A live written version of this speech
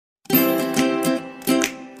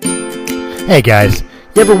Hey guys,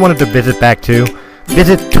 you ever wanted to visit back too?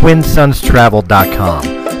 Visit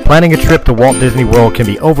TwinSonsTravel.com. Planning a trip to Walt Disney World can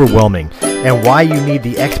be overwhelming, and why you need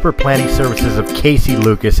the expert planning services of Casey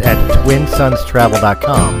Lucas at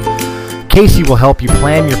TwinSonsTravel.com. Casey will help you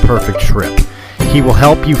plan your perfect trip. He will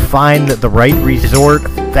help you find the right resort,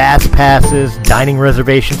 fast passes, dining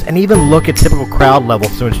reservations, and even look at typical crowd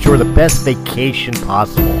levels to ensure the best vacation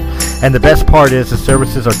possible. And the best part is the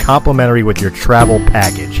services are complimentary with your travel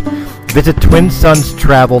package. Visit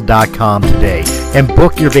TwinSonsTravel.com today and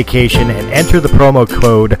book your vacation and enter the promo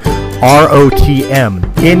code ROTM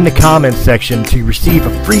in the comments section to receive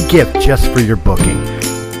a free gift just for your booking.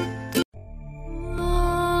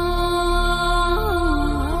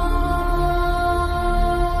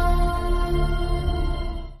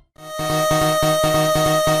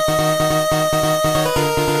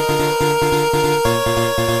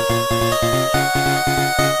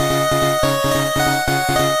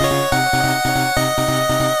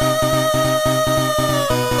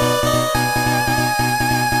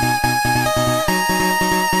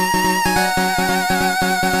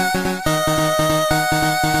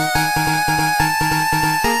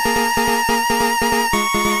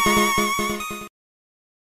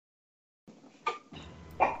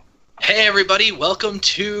 Hey everybody, welcome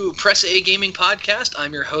to Press A Gaming Podcast.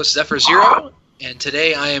 I'm your host Zephyr Zero, and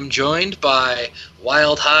today I am joined by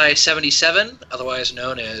Wild High 77, otherwise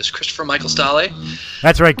known as Christopher Michael Stale.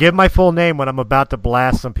 That's right, give my full name when I'm about to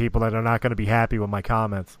blast some people that are not going to be happy with my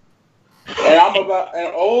comments. And I'm going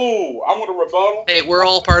to rebuttal. Hey, we're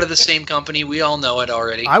all part of the same company. We all know it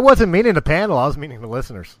already. I wasn't meaning the panel, I was meaning the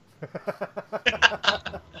listeners.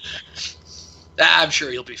 I'm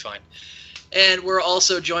sure you'll be fine. And we're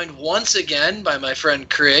also joined once again by my friend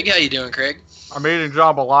Craig. How you doing, Craig? I'm eating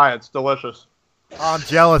jambalaya. It's delicious. I'm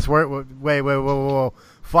jealous. Wait, whoa.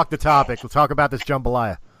 Fuck the topic. We'll talk about this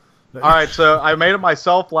jambalaya. All right, so I made it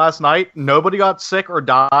myself last night. Nobody got sick or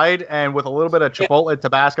died, and with a little bit of Chipotle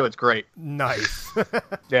Tabasco, it's great. Nice.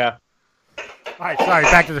 Yeah. All right, sorry,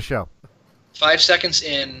 back to the show. 5 seconds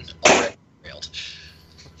in, already railed.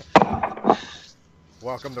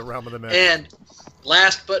 Welcome to Realm of the Myth. And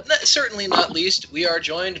last but certainly not least, we are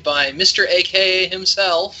joined by Mr. AKA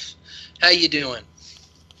himself. How you doing?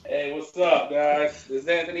 Hey, what's up, guys? This is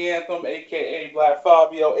Anthony Anthem, a.k.a. Black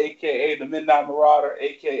Fabio, a.k.a. The Midnight Marauder,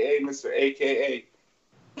 a.k.a. Mr. A.k.a.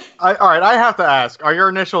 All right, I have to ask, are your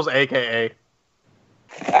initials AKA?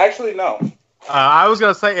 Actually, no. I was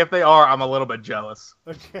going to say if they are, I'm a little bit jealous.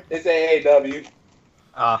 It's AAW.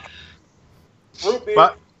 Root beer.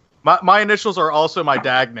 But my initials are also my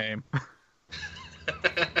dag name.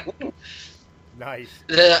 Nice.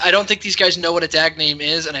 I don't think these guys know what a tag name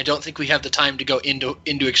is, and I don't think we have the time to go into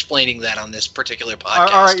explaining that on this particular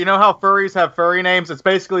podcast. All right, you know how furries have furry names? It's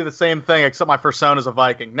basically the same thing, except my persona's a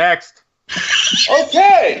Viking. Next.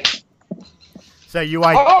 Okay. So you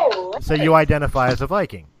Right. identify as a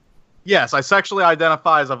Viking. Yes, I sexually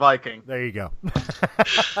identify as a Viking. There you go.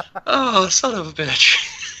 Oh, son of a bitch.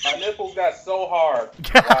 My nipples got so hard.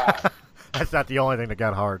 Wow. That's not the only thing that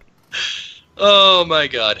got hard. Oh, my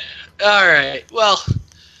God. All right. Well,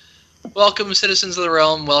 welcome, citizens of the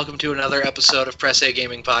realm. Welcome to another episode of Press A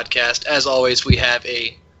Gaming Podcast. As always, we have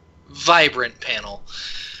a vibrant panel.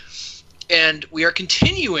 And we are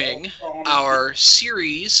continuing our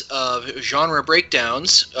series of genre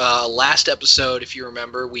breakdowns. Last episode, if you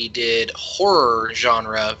remember, we did horror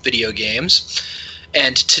genre video games.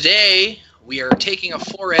 And today, we are taking a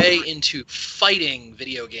foray into fighting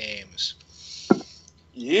video games.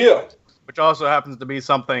 Yeah. Which also happens to be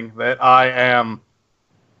something that I am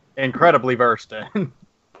incredibly versed in.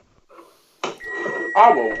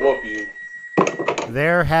 I will whoop you.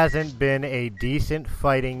 There hasn't been a decent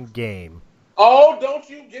fighting game. Oh, don't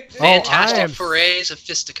you get this? Fantastic I am forays of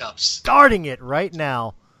fisticuffs. Starting it right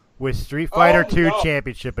now with Street Fighter II no.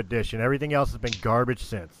 Championship Edition. Everything else has been garbage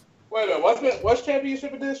since. Wait a minute, what's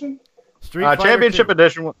Championship Edition? Street Fighter Championship II.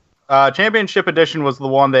 Edition. Championship Edition was the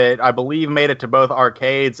one that I believe made it to both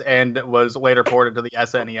arcades and was later ported to the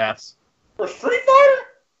SNES. For Street Fighter?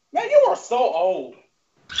 Man, you are so old.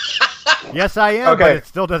 Yes, I am, Okay. but it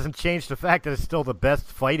still doesn't change the fact that it's still the best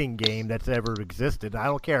fighting game that's ever existed. I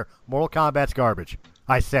don't care. Mortal Kombat's garbage.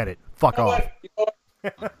 I said it. Fuck You know off. what?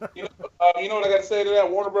 You know what I got to say to that?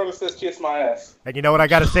 Warner Brothers says kiss my ass. And you know what I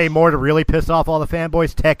got to say more to really piss off all the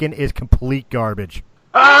fanboys? Tekken is complete garbage.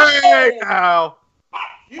 Hey, now!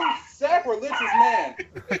 You sacrilegious man.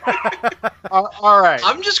 All right.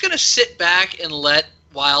 I'm just going to sit back and let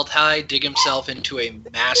Wild High dig himself into a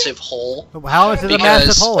massive hole. How is it a Because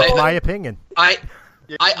massive hole? It's I- my opinion.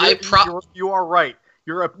 You are right.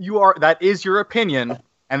 You are. That is your opinion,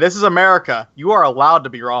 and this is America. You are allowed to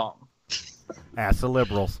be wrong. Ask the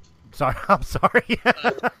liberals. Sorry, I'm sorry.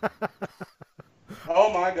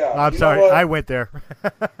 Oh my God! I'm You know sorry. what? I went there.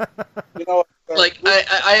 You know, Like,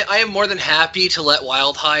 I am more than happy to let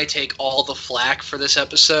Wild High take all the flack for this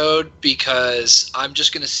episode because I'm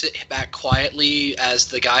just going to sit back quietly as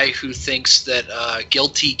the guy who thinks that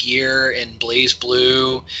Guilty Gear and Blaze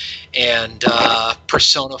Blue and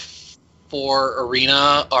Persona 4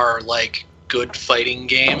 Arena are, like, good fighting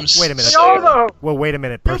games. Wait a minute. No, Well, wait a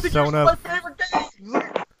minute. Persona.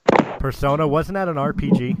 Persona, wasn't that an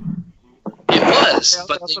RPG? It was, They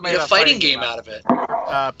but they also made made a a fighting fighting game game out of it.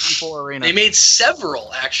 P4 Arena. They made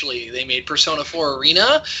several, actually. They made Persona 4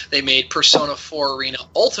 Arena. They made Persona 4 Arena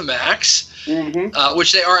Ultimax,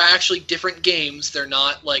 which they are actually different games. They're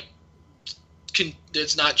not like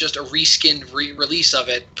it's not just a reskinned release of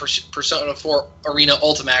it. Persona 4 Arena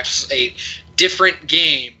Ultimax is a different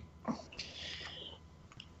game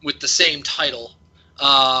with the same title.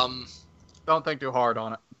 Don't think too hard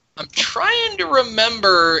on it. I'm trying to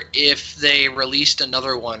remember if they released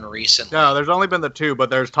another one recently. No, there's only been the 2, but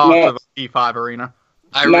there's talks No. of a P5 Arena.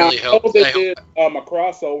 I really hope. they I hope did a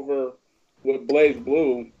crossover with Blaze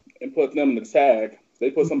Blue and put them in the tag.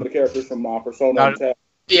 They put some of the characters from Persona in the tag.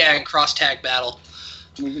 yeah, and cross tag battle.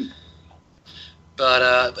 Mhm.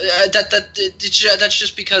 But that's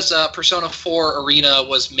just because Persona 4 Arena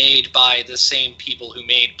was made by the same people who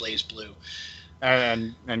made Blaze Blue.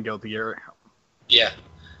 And Guilty Gear. Yeah.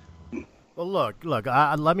 Well, look.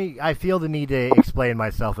 I feel the need to explain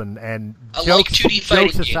myself, and I like 2D fighting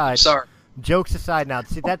jokes aside. games. Sorry. Jokes aside, now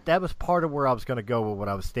see that was part of where I was going to go with what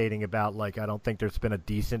I was stating about. Like, I don't think there's been a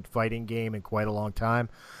decent fighting game in quite a long time.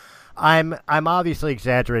 I'm obviously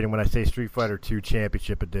exaggerating when I say Street Fighter II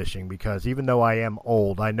Championship Edition because even though I am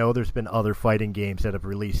old, I know there's been other fighting games that have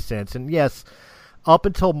released since. And yes, up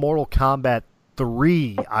until Mortal Kombat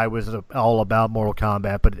 3, I was all about Mortal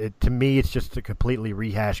Kombat, but to me, it's just a completely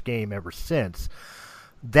rehashed game ever since.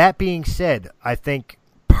 That being said, I think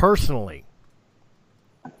personally,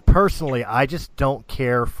 I just don't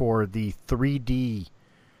care for the 3D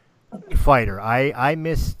fighter. I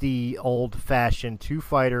miss the old-fashioned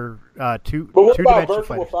two-dimensional But what about Virtual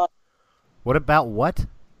fighter. Fighter? What about what?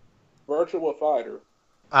 Virtual Fighter.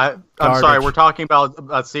 I'm Garbage. sorry, we're talking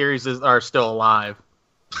about series that are still alive.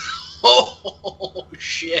 Oh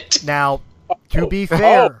shit! Now, to be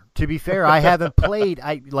fair, I haven't played.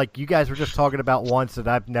 Like you guys were just talking about ones that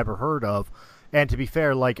I've never heard of, and to be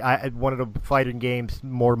fair, like one of the fighting games,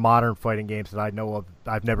 more modern fighting games that I know of,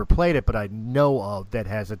 I've never played it, but I know of that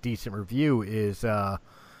has a decent review is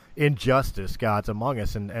Injustice: Gods Among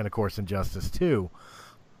Us, and of course Injustice 2.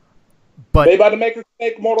 But They about to make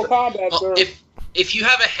Mortal Kombat, Well, sir. if you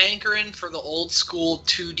have a hankering for the old school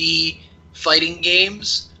 2D fighting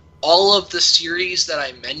games, all of the series that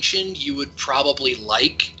I mentioned, you would probably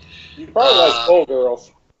like. You probably like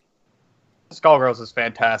Skullgirls. Skullgirls is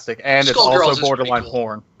fantastic, and it's Skullgirls also is borderline pretty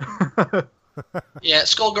cool. porn. Yeah,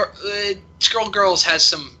 Skullgirls has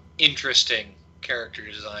some interesting character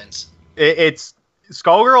designs. It's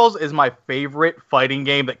Skullgirls is my favorite fighting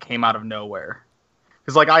game that came out of nowhere.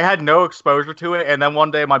 Because like I had no exposure to it, and then one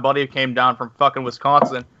day my buddy came down from fucking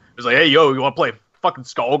Wisconsin. He was like, "Hey, yo, you want to play fucking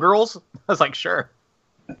Skullgirls?" I was like, "Sure."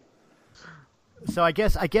 So I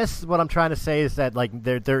guess what I'm trying to say is that like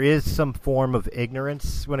there is some form of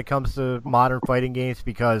ignorance when it comes to modern fighting games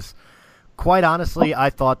because, quite honestly, I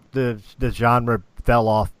thought the genre fell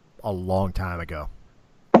off a long time ago.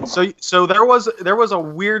 So there was a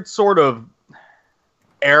weird sort of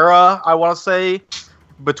era, I want to say,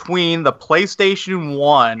 between the PlayStation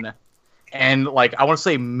 1 and like I want to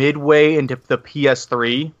say midway into the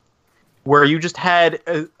PS3, where you just had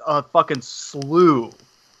a fucking slew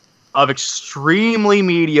of extremely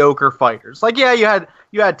mediocre fighters. Like, yeah, you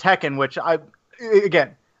had Tekken, which I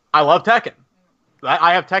love Tekken.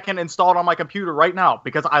 I have Tekken installed on my computer right now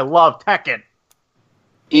because I love Tekken.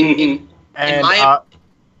 Mm-hmm. And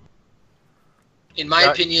In my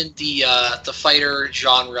opinion, the fighter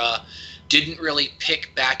genre didn't really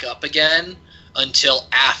pick back up again until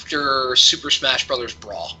after Super Smash Bros.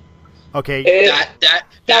 Brawl. Okay,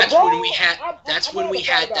 That's Brawl, when we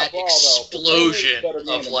had that Brawl, though. explosion Better game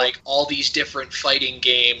of than like all these different fighting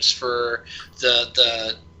games for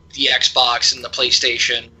the Xbox and the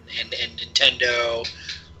PlayStation and Nintendo,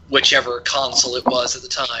 whichever console it was at the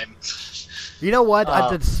time. you know what?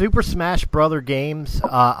 The Super Smash Brother games,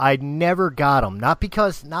 I never got them. Not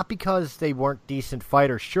because they weren't decent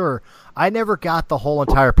fighters. Sure, I never got the whole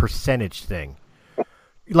entire percentage thing.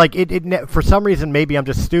 Like for some reason, maybe I'm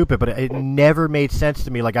just stupid, but it never made sense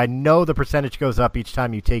to me. Like I know the percentage goes up each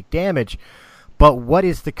time you take damage, but what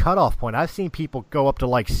is the cutoff point? I've seen people go up to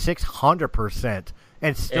like 600%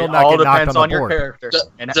 and still It not all get knocked depends on on the your board. character.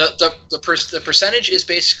 The percentage is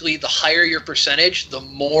basically the higher your percentage, the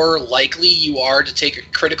more likely you are to take a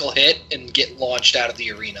critical hit and get launched out of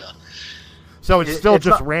the arena. So it's still it's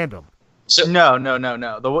just not- random. So No.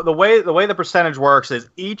 The way the percentage works is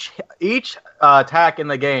each attack in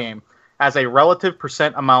the game has a relative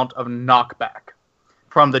percent amount of knockback,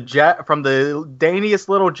 from the daintiest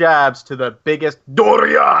little jabs to the biggest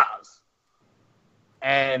dorias.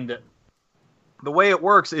 And the way it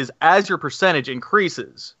works is as your percentage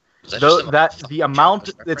increases, is that just a that the amount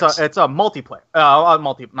reference? it's a multiplier,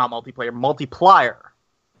 multiplier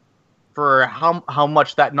for how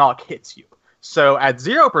much that knock hits you. So at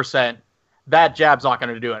 0%, that jab's not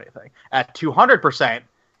going to do anything. At 200%,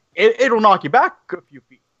 it'll knock you back a few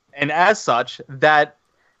feet. And as such, that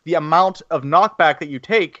the amount of knockback that you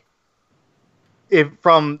take, if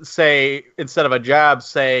from, say, instead of a jab,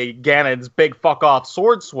 say, Ganon's big fuck off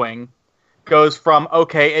sword swing, goes from,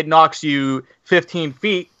 okay, it knocks you 15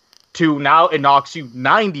 feet to now it knocks you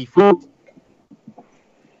 90 feet.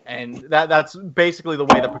 And that's basically the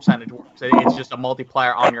way the percentage works. It's just a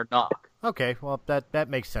multiplier on your knock. Okay, well that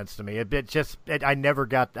makes sense to me. I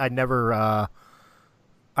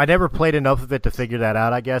never played enough of it to figure that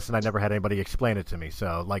out, I guess, and I never had anybody explain it to me.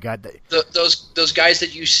 So those guys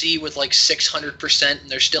that you see with like 600% and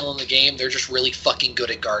they're still in the game, they're just really fucking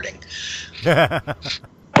good at guarding.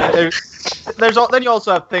 Then you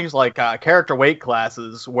also have things like character weight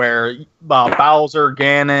classes where Bowser,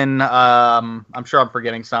 Ganon, I'm sure I'm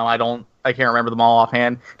forgetting some. I can't remember them all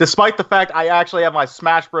offhand. Despite the fact I actually have my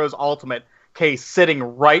Smash Bros. Ultimate case sitting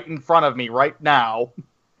right in front of me right now.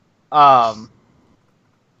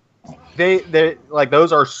 They like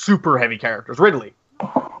those are super heavy characters. Ridley.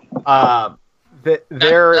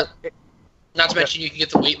 They're Not to mention you can get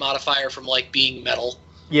the weight modifier from like being metal.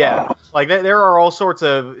 Yeah, like there are all sorts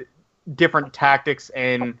of different tactics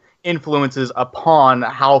and influences upon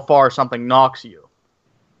how far something knocks you.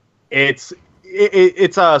 It's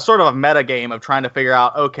a sort of a meta game of trying to figure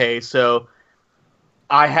out, okay, so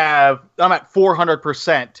I'm at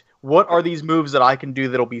 400%. What are these moves that I can do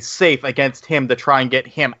that'll be safe against him to try and get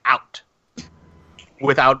him out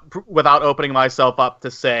without opening myself up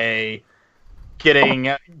to, say, getting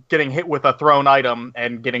hit with a thrown item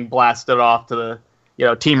and getting blasted off to the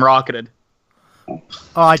Team Rocketed.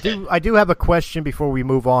 I do have a question before we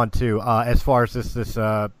move on to as far as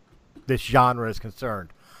this genre is concerned.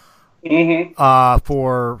 Mm-hmm.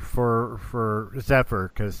 For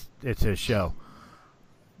Zephyr, because it's his show.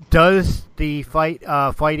 Does the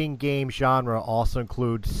fighting game genre also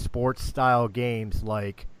include sports style games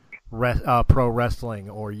like pro wrestling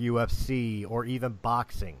or UFC or even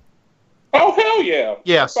boxing? Oh hell yeah!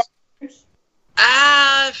 Yes.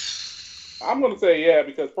 I'm gonna say yeah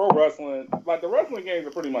because pro wrestling, like the wrestling games,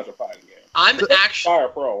 are pretty much a fighting game. I'm actually Fire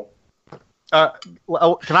Pro.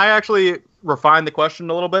 Can I actually refine the question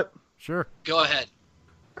a little bit? Sure. go ahead.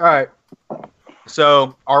 All right.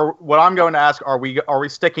 So, what I'm going to ask, are we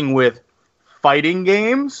sticking with fighting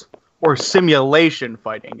games or simulation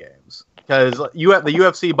fighting games? Because the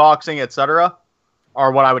UFC, boxing, etc.,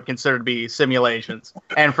 are what I would consider to be simulations.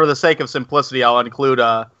 And for the sake of simplicity, I'll include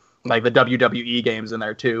like the WWE games in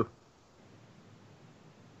there too.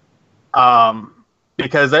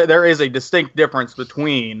 Because there is a distinct difference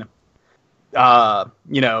between,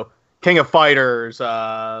 King of Fighters,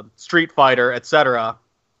 Street Fighter, etc.,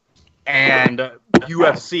 and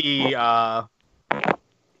UFC. I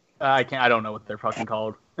don't know what they're fucking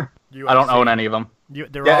called. UFC. I don't own any of them.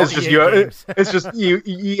 They're all It's just EA games. it's just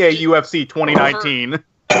EA UFC 2019.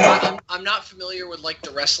 I'm not familiar with like the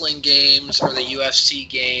wrestling games or the UFC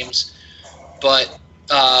games, but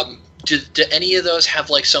do any of those have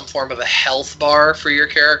like some form of a health bar for your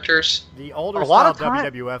characters? The older A lot style of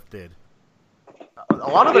time- WWF did. A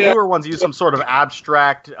lot of the newer ones use some sort of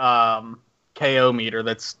abstract KO meter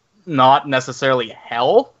that's not necessarily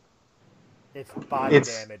health. It's body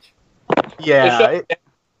It's- damage. Yeah.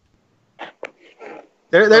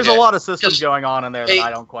 There's Okay. a lot of systems Just going on in there that a- I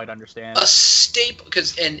don't quite understand. A staple,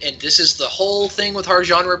 because and this is the whole thing with our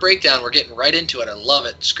genre breakdown. We're getting right into it. I love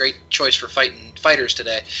it. It's a great choice for fighters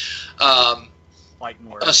today. Fighting A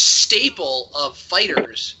words. staple of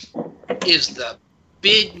fighters is the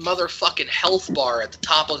big motherfucking health bar at the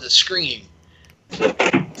top of the screen.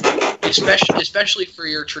 Especially for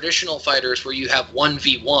your traditional fighters where you have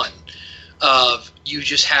 1v1 of you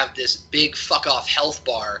just have this big fuck off health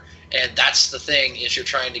bar, and that's the thing is you're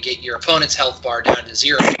trying to get your opponent's health bar down to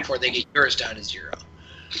 0 before they get yours down to 0.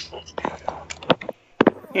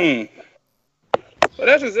 But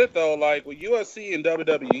that's just it though. Like with UFC and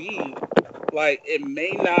WWE, like it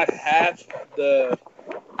may not have the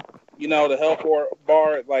the health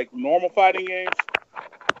bar like normal fighting games,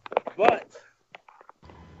 but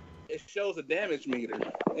it shows a damage meter.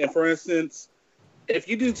 And for instance, if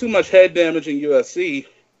you do too much head damage in UFC,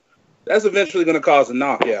 that's eventually going to cause a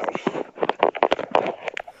knockout.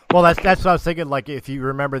 Well, that's what I was thinking. Like, if you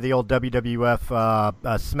remember the old WWF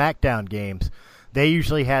SmackDown games, they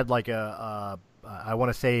usually had like a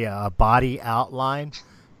body outline,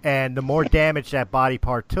 and the more damage that body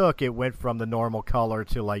part took, it went from the normal color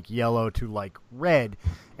to like yellow to like red.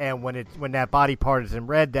 And when that body part is in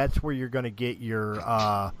red, that's where you're going to get your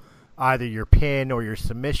either your pin or your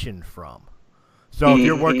submission from. So if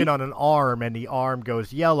you're working on an arm and the arm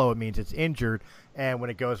goes yellow, it means it's injured, and when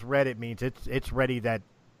it goes red, it means it's ready that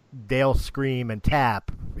they'll scream and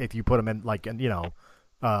tap if you put them in like a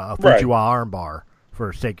Fujiwara arm bar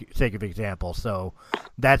for sake of example. So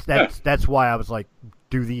that's why I was like,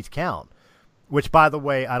 do these count? Which, by the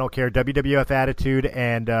way, I don't care. WWF Attitude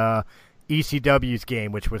and ECW's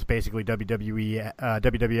game, which was basically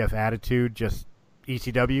WWF Attitude, just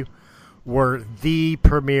ECW, were the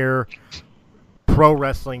premier pro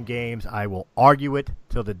wrestling games. I will argue it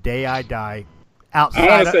till the day I die.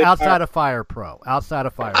 Outside of Fire Pro.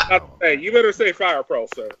 You better say Fire Pro,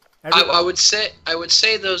 sir. I would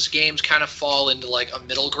say those games kind of fall into like a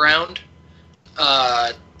middle ground.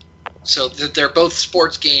 So they're both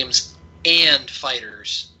sports games and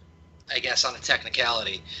fighters, I guess, on a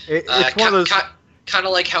technicality. It's one of those kind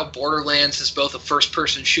of like how Borderlands is both a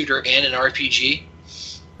first-person shooter and an RPG.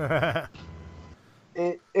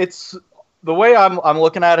 It's the way I'm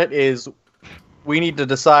looking at it is we need to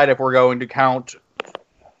decide if we're going to count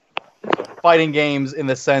fighting games in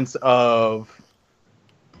the sense of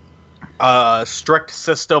strict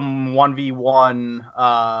system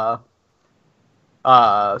 1v1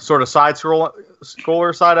 sort of side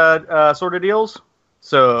scroller side of sort of deals.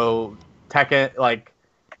 So Tekken, like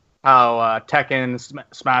how Tekken,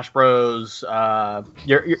 Smash Bros,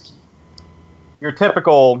 your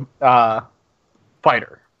typical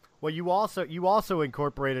fighter. Well, you also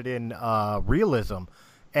incorporated in realism,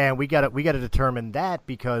 and we got to determine that,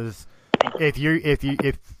 because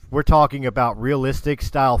if we're talking about realistic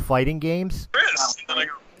style fighting games,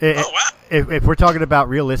 if we're talking about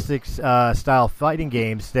realistic style fighting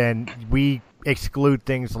games, then we exclude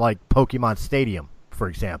things like Pokemon Stadium, for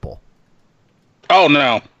example. Oh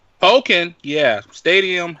no, Pokken, yeah.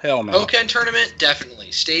 Stadium, hell no. Pokken Tournament,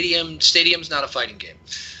 definitely. Stadium's not a fighting game.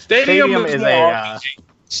 Stadium is a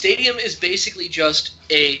Stadium is basically just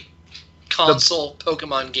a console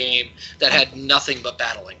Pokemon game that had nothing but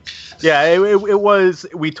battling. Yeah, it was.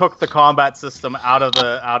 We took the combat system out of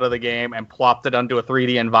the game and plopped it onto a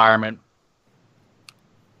 3D environment.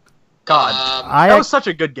 God, that was such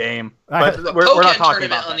a good game. But we're not talking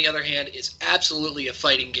about that. On the other hand, is absolutely a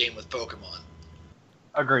fighting game with Pokemon.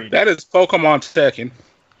 Agreed. That is Pokemon Tekken.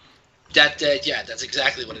 Yeah, that's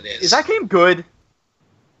exactly what it is. Is that game good?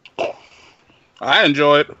 I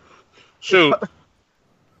enjoy it. Shoot.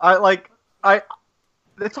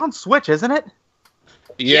 It's on Switch, isn't it?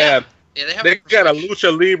 Yeah. They got a Lucha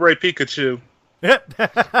Libre Pikachu.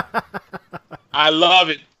 I love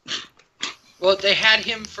it. Well, they had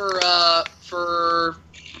him for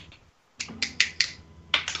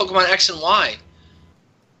Pokemon X and Y.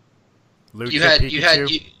 Lucha,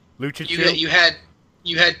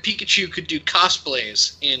 you had Pikachu could do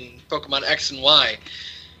cosplays in Pokemon X and Y.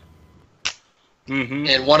 Mm-hmm.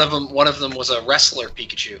 And one of them was a wrestler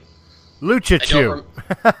Pikachu. Lucha-Chu.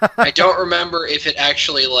 I don't remember if it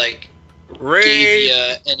actually gave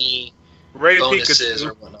you any bonuses Pikachu.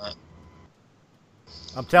 or whatnot.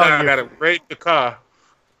 I'm telling you, I gotta rate the car.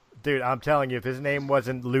 Dude. I'm telling you, if his name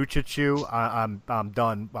wasn't Lucha-Chu, I'm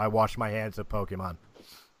done. I wash my hands of Pokemon.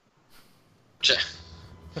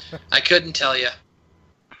 I couldn't tell you.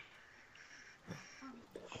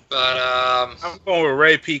 But I'm going with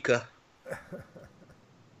Ray Pika.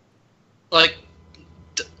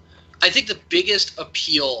 I think the biggest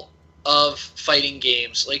appeal of fighting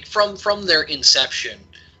games, from their inception,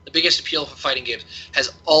 the biggest appeal for fighting games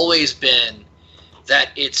has always been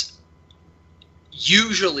that it's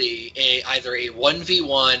usually either a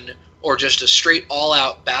 1v1 or just a straight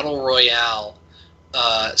all-out battle royale,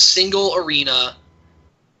 single arena,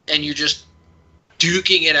 and you're just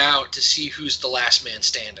duking it out to see who's the last man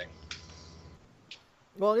standing.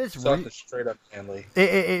 Well, it's straight up manly.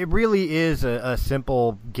 It really is a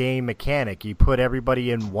simple game mechanic. You put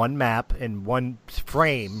everybody in one map, in one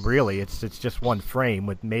frame, really. It's just one frame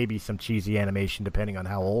with maybe some cheesy animation depending on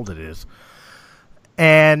how old it is.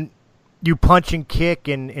 And you punch and kick,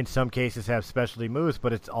 and in some cases have specialty moves,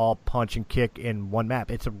 but it's all punch and kick in one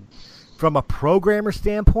map. From a programmer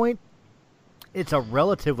standpoint, it's a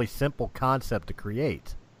relatively simple concept to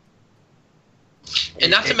create.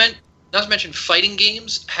 And not to mention, fighting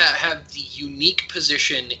games have the unique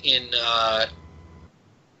position in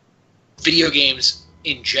video games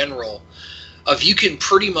in general of you can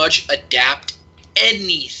pretty much adapt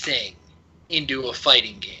anything into a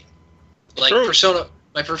fighting game. Like True.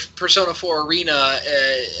 Persona 4 Arena,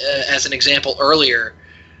 as an example earlier,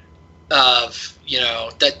 of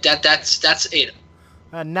that's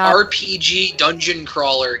an RPG dungeon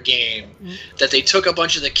crawler game that they took a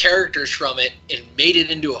bunch of the characters from it and made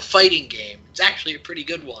it into a fighting game. It's actually a pretty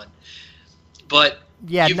good one, but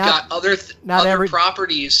you've got other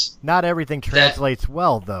properties. Not everything translates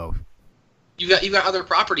well, though. You've got other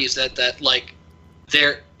properties that like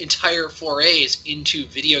their entire forays into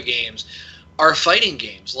video games are fighting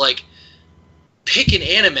games. Like, pick an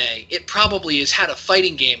anime, it probably has had a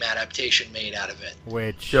fighting game adaptation made out of it.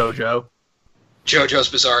 Which JoJo's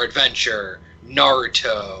Bizarre Adventure,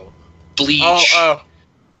 Naruto, Bleach. The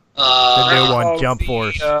new one, Jump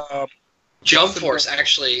Force. Jump Force,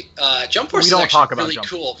 actually. Jump Force is actually really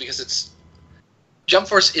cool because Jump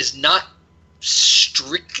Force is not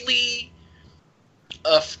strictly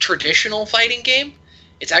a traditional fighting game.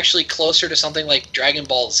 It's actually closer to something like Dragon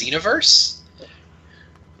Ball Xenoverse.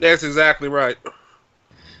 That's exactly right.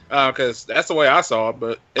 Because that's the way I saw it.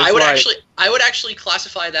 But I would actually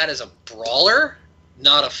classify that as a brawler,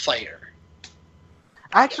 not a fighter.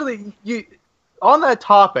 Actually, on that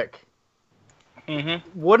topic,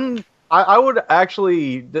 wouldn't I would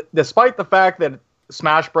actually, despite the fact that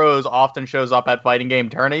Smash Bros. Often shows up at fighting game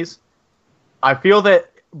tourneys, I feel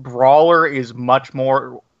that brawler is much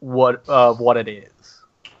more what it is.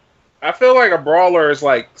 I feel like a brawler is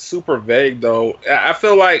like super vague, though. I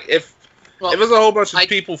feel like if it's a whole bunch of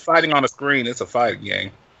people fighting on a screen, it's a fighting game.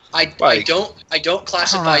 I don't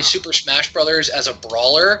classify Super Smash Brothers as a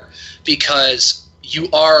brawler because you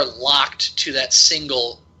are locked to that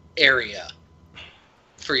single area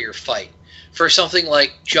for your fight. For something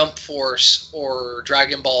like Jump Force or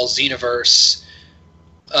Dragon Ball Xenoverse,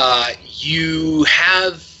 you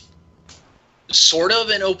have sort of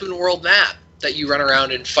an open world map that you run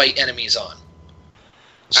around and fight enemies on.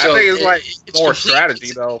 So I think it's more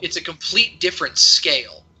strategy, though. It's a complete different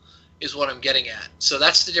scale, is what I'm getting at. So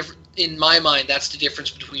that's the difference. In my mind, that's the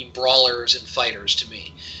difference between brawlers and fighters to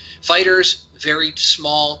me. Fighters, very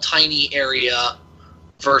small, tiny area,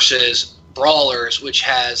 versus brawlers, which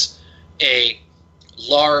has a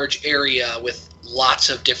large area with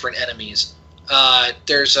lots of different enemies.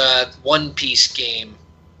 There's a One Piece game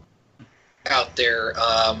out there.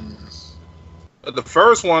 The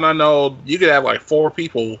first one, I know you could have like 4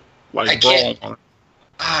 people brawling on it.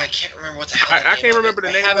 I can't remember what the hell. I can't remember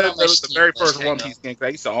the name of it. It was the very first One Piece game because I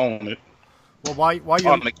used to own it. Well, while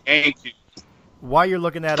on the GameCube. While you're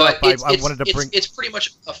looking that up, I wanted to bring. It's pretty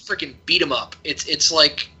much a freaking beat 'em up. It's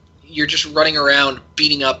like you're just running around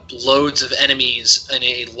beating up loads of enemies in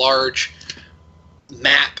a large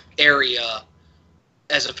map area,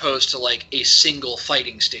 as opposed to like a single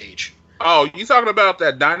fighting stage. Oh, you talking about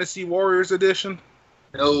that Dynasty Warriors edition?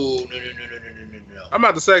 No. I'm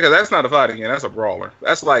about to say, because that's not a fighting game. That's a brawler.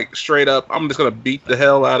 That's like straight up, I'm just going to beat the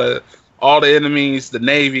hell out of all the enemies, the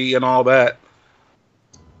Navy, and all that.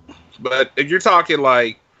 But if you're talking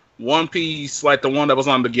like One Piece, like the one that was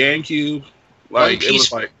on the GameCube, like it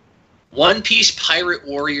was like One Piece Pirate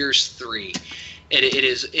Warriors 3. It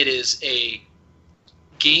is a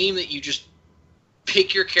game that you just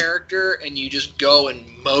pick your character and you just go and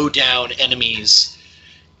mow down enemies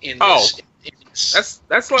in this.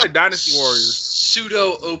 That's like Dynasty Warriors.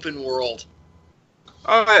 Pseudo open world.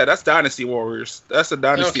 Oh yeah, that's Dynasty Warriors. That's a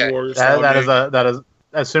Dynasty Warriors. That is.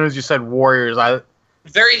 As soon as you said Warriors,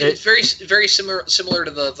 very similar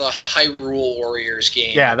to the Hyrule Warriors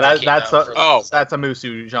game. Yeah, that's a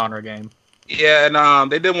Musu genre game. Yeah,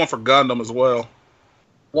 and they did one for Gundam as well.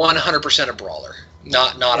 100% a brawler,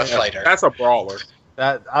 not a fighter. That's a brawler.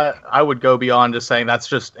 That I would go beyond just saying that's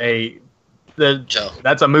just that's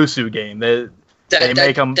a Musu game. That'd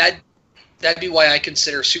be why I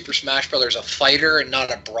consider Super Smash Brothers a fighter and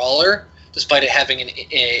not a brawler, despite it having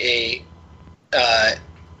a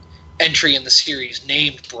entry in the series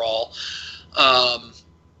named Brawl,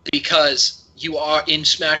 because you are in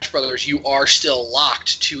Smash Brothers, you are still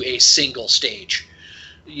locked to a single stage.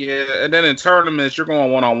 Yeah, and then in tournaments, you're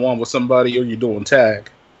going 1-on-1 with somebody, or you're doing tag.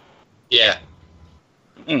 Yeah.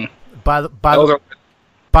 By the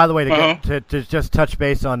way, to just touch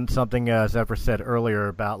base on something Zephyr said earlier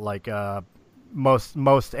about like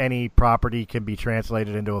most any property can be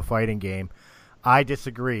translated into a fighting game. I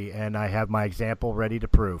disagree, and I have my example ready to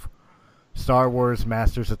prove. Star Wars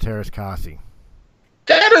Masters of Terras Kasi.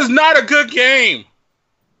 That is not a good game.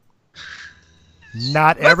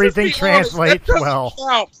 Not Let's everything just be honest, that translates doesn't well.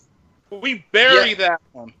 count. We bury that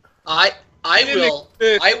one. I Didn't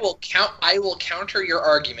exist. I will counter your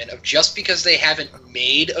argument of just because they haven't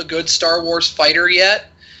made a good Star Wars fighter yet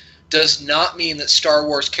does not mean that Star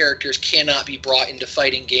Wars characters cannot be brought into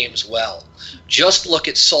fighting games well. Just look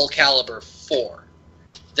at Soul Calibur 4.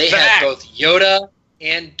 They had both Yoda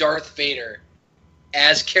and Darth Vader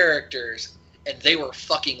as characters, and they were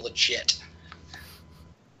fucking legit.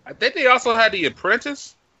 I think they also had The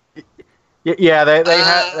Apprentice. Yeah, they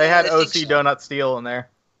had I OC think so. Donut Steel in there.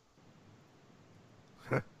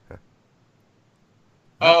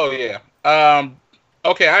 Oh yeah.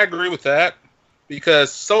 Okay, I agree with that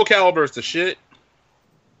because Soul Calibur is the shit.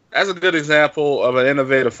 That's a good example of an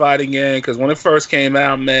innovative fighting game because when it first came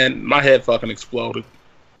out, man, my head fucking exploded.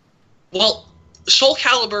 Well, Soul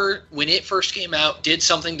Calibur, when it first came out, did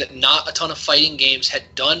something that not a ton of fighting games had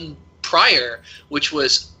done prior, which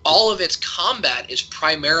was all of its combat is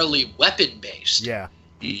primarily weapon-based. Yeah.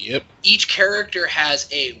 Yep. Each character has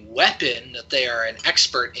a weapon that they are an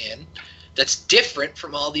expert in that's different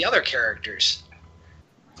from all the other characters.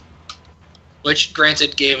 Which,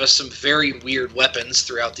 granted, gave us some very weird weapons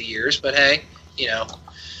throughout the years, but hey, you know,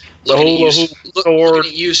 looking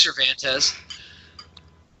at you, Cervantes.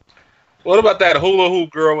 What about that hula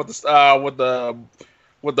hoop girl with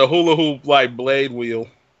the hula hoop like blade wheel?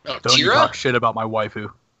 Oh, Don't you Tira? talk shit about my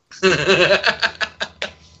waifu.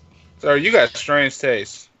 Sir, you got strange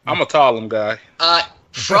taste. I'm a Talem guy.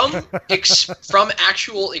 From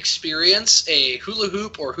actual experience, a hula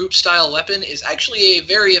hoop or hoop style weapon is actually a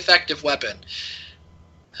very effective weapon.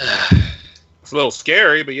 It's a little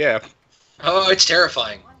scary, but yeah. Oh, it's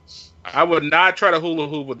terrifying. I would not try to hula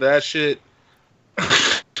hoop with that shit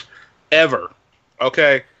ever.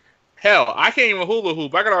 Okay? Hell, I can't even hula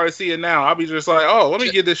hoop. I can already see it now. I'll be just like, oh, let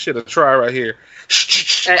me give this shit a try right here.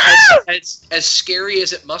 As scary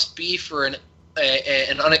as it must be for an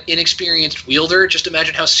inexperienced wielder, just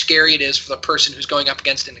imagine how scary it is for the person who's going up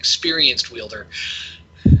against an experienced wielder.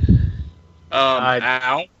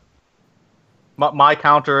 Ow. My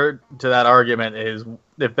counter to that argument is,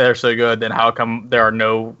 if they're so good, then how come there are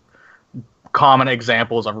no common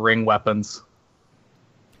examples of ring weapons?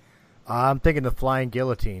 I'm thinking the flying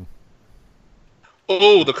guillotine.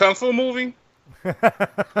 Oh, the Kung Fu movie?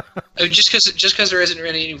 Just because there isn't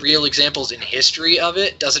any real examples in history of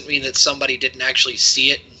it doesn't mean that somebody didn't actually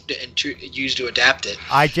see it and use to adapt it.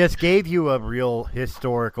 I just gave you a real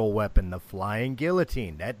historical weapon, the flying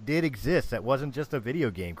guillotine. That did exist. That wasn't just a video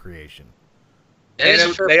game creation.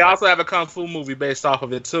 And they also have a Kung Fu movie based off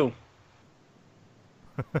of it, too.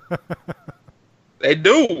 They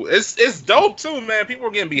do. It's dope, too, man. People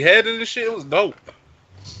were getting beheaded and shit. It was dope.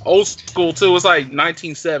 Old school, too. It's like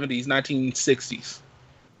 1970s, 1960s.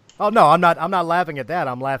 Oh no, I'm not laughing at that.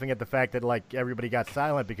 I'm laughing at the fact that like everybody got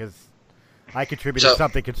silent because I contributed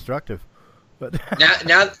something constructive. But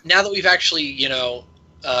now that we've actually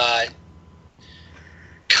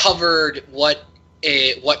covered what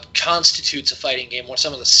constitutes a fighting game, what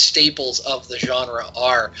some of the staples of the genre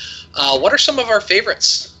are, what are some of our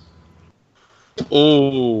favorites?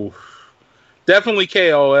 Oh, definitely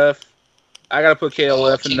KOF. I gotta put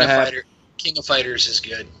KOF in the hat. King of Fighters is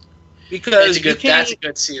good. Because that's a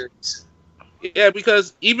good series. Yeah,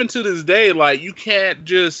 because even to this day, like you can't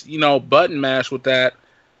just button mash with that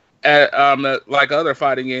at like other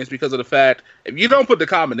fighting games because of the fact if you don't put the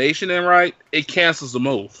combination in right, it cancels the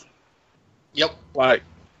move. Yep. Like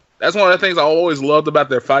that's one of the things I always loved about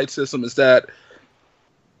their fight system is that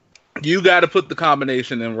you got to put the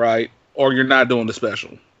combination in right, or you're not doing the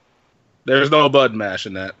special. There's no button mash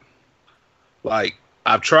in that. Like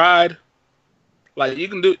I've tried. Like you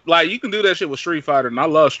can do that shit with Street Fighter, and I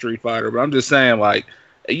love Street Fighter, but I'm just saying, like,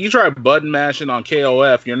 if you try button mashing on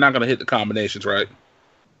KOF, you're not gonna hit the combinations right.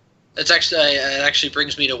 It actually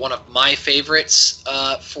brings me to one of my favorites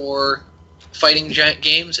for fighting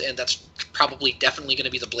games, and that's probably definitely going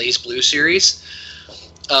to be the Blaze Blue series.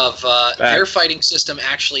 Their fighting system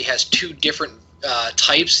actually has two different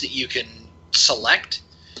types that you can select.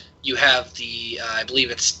 You have the I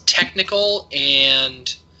believe it's technical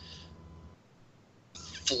and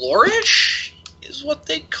flourish is what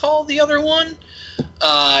they call the other one.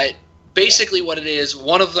 Basically what it is,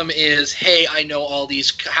 one of them is, hey, I know all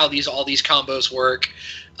these combos work.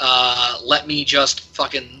 Let me just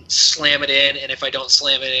fucking slam it in, and if I don't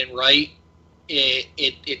slam it in right,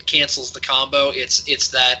 it cancels the combo. It's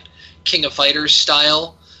that King of Fighters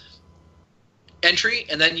style entry,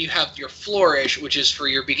 and then you have your flourish, which is for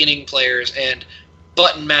your beginning players, and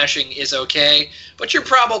button mashing is okay, but you're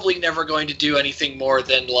probably never going to do anything more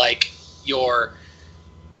than like your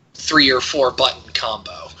 3 or 4 button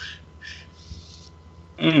combo.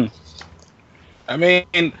 I mean,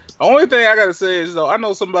 the only thing I gotta say is though, I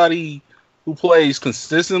know somebody who plays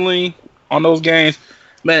consistently on those games.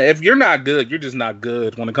 Man, if you're not good, you're just not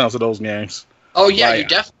good when it comes to those games. Oh yeah,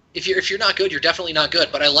 Like, if you're not good, you're definitely not good.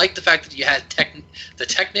 But I like the fact that you had the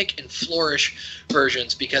Technic and Flourish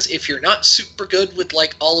versions, because if you're not super good with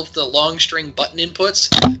like all of the long string button inputs,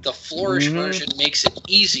 the Flourish version makes it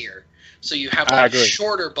easier. So you have like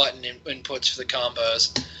shorter button inputs for the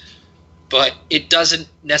combos, but it doesn't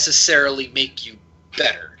necessarily make you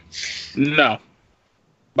better. No,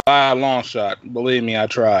 by a long shot. Believe me, I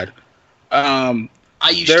tried. I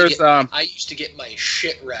used to get my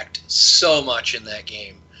shit wrecked so much in that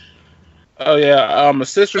game. Oh yeah, a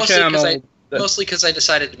sister channel. Mostly because I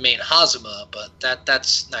decided to main Hazuma, but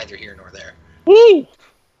that's neither here nor there. Woo!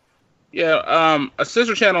 Yeah, a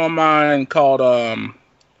sister channel of mine called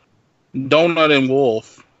Donut and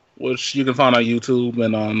Wolf, which you can find on YouTube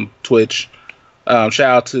and on Twitch. Shout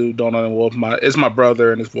out to Donut and Wolf. It's my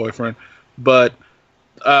brother and his boyfriend, but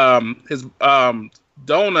his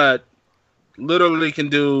Donut literally can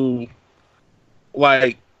do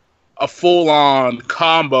like a full-on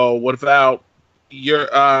combo without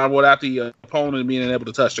the opponent being able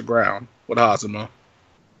to touch the ground with Hazuma.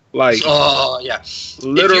 Like, oh yeah,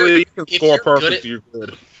 literally, you can score perfect. You're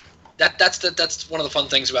good. That's one of the fun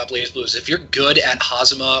things about BlazBlue is if you're good at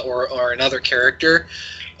Hazuma or another character,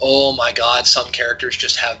 oh my god, some characters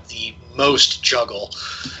just have the most juggle.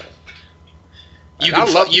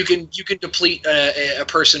 You can deplete a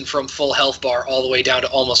person from full health bar all the way down to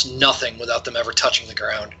almost nothing without them ever touching the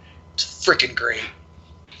ground. It's freaking great.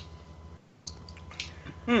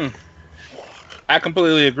 I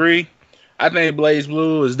completely agree. I think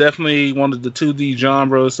BlazBlue is definitely one of the 2D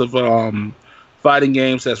genres of fighting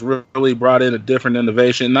games that's really brought in a different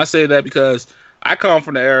innovation. And I say that because I come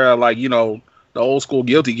from the era like, the old school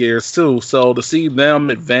Guilty Gears too. So to see them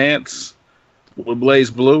advance with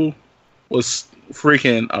BlazBlue was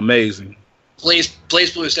having amazing.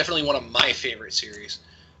 BlazBlue is definitely one of my favorite series.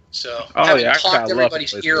 So having talked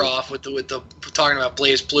everybody's ear off with the talking about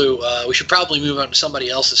BlazBlue, we should probably move on to somebody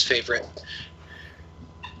else's favorite.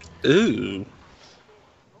 Ooh.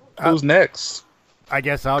 Who's next? I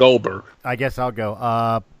guess I'll Goldberg. I guess I'll go.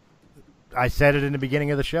 I said it in the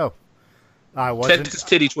beginning of the show. I wasn't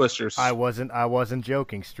titty twisters. I wasn't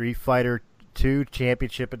joking. Street Fighter 2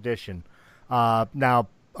 Championship Edition. Now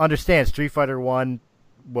understand, Street Fighter 1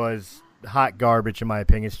 was hot garbage in my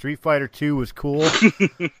opinion. Street Fighter 2 was cool,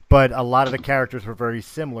 but a lot of the characters were very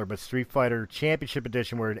similar. But Street Fighter Championship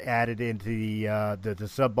Edition, where it added into the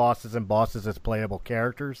sub bosses and bosses as playable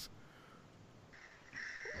characters,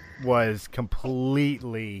 was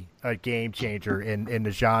completely a game changer in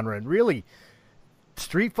the genre. And really,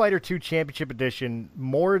 Street Fighter 2 Championship Edition,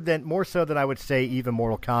 more so than I would say even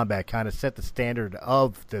Mortal Kombat, kind of set the standard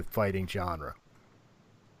of the fighting genre.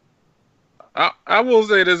 I will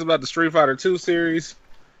say this about the Street Fighter 2 series.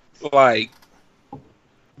 Like,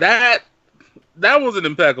 that was an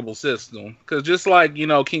impeccable system. Because just like,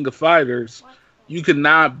 King of Fighters, you could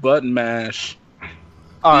not button mash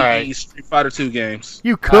these Street Fighter 2 games.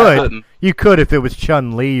 You could. You could if it was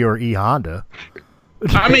Chun-Li or E Honda.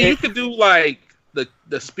 I mean, you could do, like, the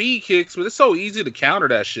speed kicks, but it's so easy to counter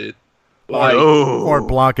that shit. Like, or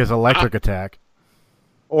Blanca's electric attack.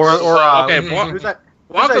 Blanca's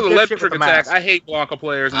electric attack. I hate Blanca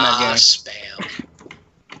players in that game. Spam.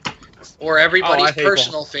 Or everybody's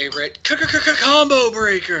personal favorite, Combo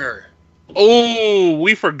Breaker. Oh,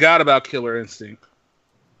 we forgot about Killer Instinct.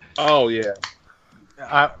 Oh, yeah.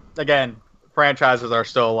 Again, franchises are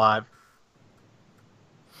still alive.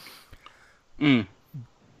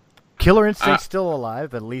 Killer Instinct's still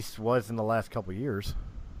alive, at least was in the last couple years.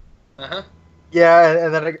 Uh-huh. Yeah,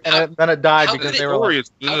 and then it died because they were like,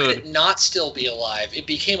 how could it not still be alive? It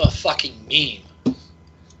became a fucking meme.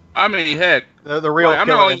 I mean, heck, the real. I'm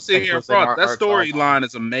not even sitting here in front. That storyline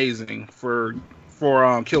is amazing for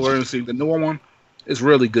Killer Instinct. The newer one is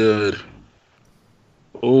really good.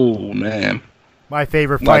 Oh man, my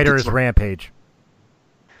favorite fighter is Rampage.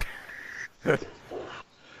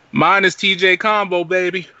 Mine is TJ Combo,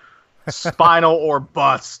 baby. Spinal or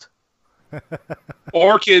bust.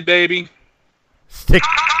 Orchid, baby. Stick.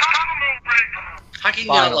 How can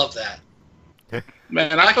you not love that?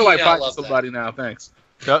 Man, I feel like fighting somebody now. Thanks.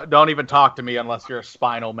 Don't even talk to me unless you're a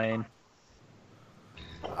Spinal main.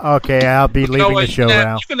 Okay, I'll be leaving the show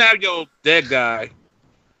now. You can have your dead guy,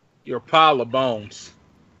 your pile of bones.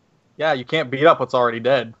 Yeah, you can't beat up what's already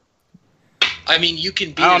dead. I mean, you can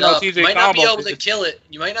beat it up. You might not be able to kill it.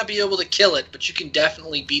 You might not be able to kill it, but you can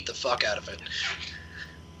definitely beat the fuck out of it.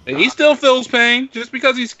 He still feels pain. Just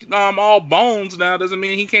because he's all bones now doesn't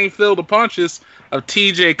mean he can't feel the punches of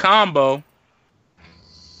TJ Combo.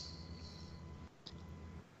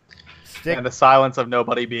 And the silence of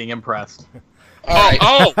nobody being impressed. All right. You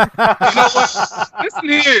know what? Listen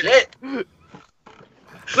here.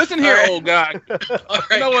 Listen here, All right. old guy. All right,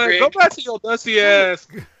 You know what? Craig. Go back to your dusty ass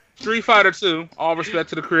Street Fighter 2. All respect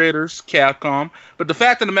to the creators, Capcom. But the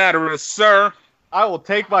fact of the matter is, sir, I will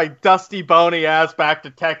take my dusty bony ass back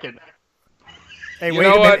to Tekken. Hey, You wait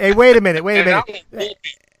know a minute. what? Hey, wait a minute. and I will whoop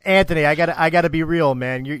you. Anthony, I gotta be real,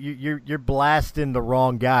 man. You're blasting the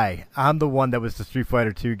wrong guy. I'm the one that was the Street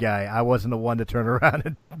Fighter 2 guy. I wasn't the one that turned around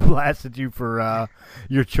and blasted you for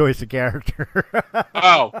your choice of character.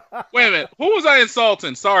 Oh, wait a minute. Who was I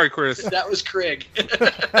insulting? Sorry, Chris. That was Craig.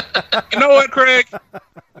 You know what, Craig?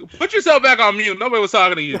 Put yourself back on mute. Nobody was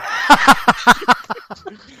talking to you.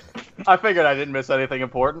 I figured I didn't miss anything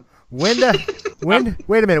important. Wait a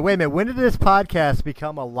minute. When did this podcast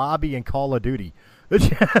become a lobby in Call of Duty? I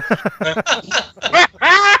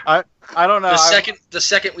don't know. The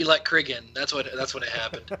second we let Craig in, that's when it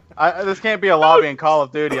happened. This can't be a lobby in Call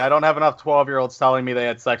of Duty. I don't have enough 12-year-olds telling me they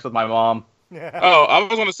had sex with my mom. Oh, I was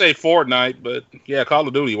going to say Fortnite, but yeah, Call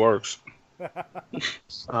of Duty works.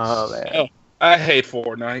 Oh man. Oh, I hate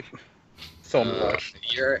Fortnite so much.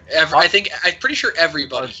 I'm pretty sure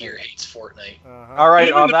everybody here hates Fortnite. All right.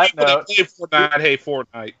 Even On the that people note, play Fortnite hate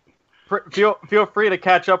Fortnite. feel free to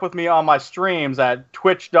catch up with me on my streams at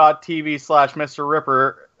twitch.tv/Mr.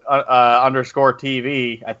 Ripper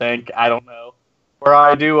 _TV. I don't know, where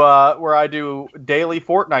I do daily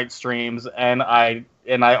Fortnite streams, and I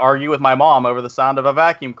argue with my mom over the sound of a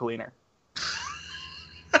vacuum cleaner.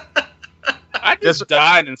 I just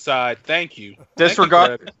died inside. Thank you.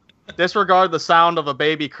 Disregard the sound of a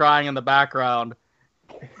baby crying in the background.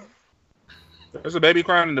 There's a baby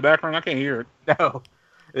crying in the background. I can't hear it. No,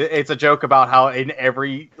 it's a joke about how in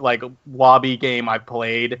every lobby game I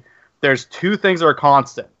played, there's two things that are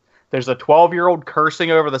constant. There's a 12-year-old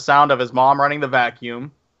cursing over the sound of his mom running the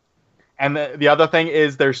vacuum, and the other thing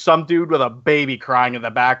is there's some dude with a baby crying in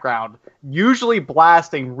the background, usually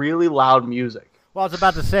blasting really loud music. Well, I was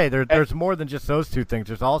about to say, there's more than just those two things.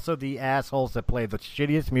 There's also the assholes that play the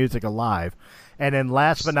shittiest music alive. And then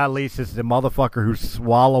last but not least is the motherfucker who's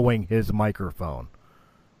swallowing his microphone.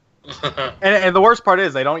 And the worst part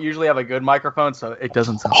is they don't usually have a good microphone, so it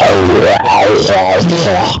doesn't sound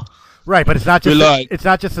Right, but it's not just it's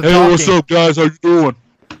not just the Hey, talking. what's up, guys? How you doing?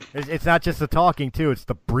 It's not just the talking, too. It's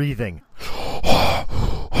the breathing.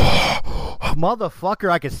 Motherfucker,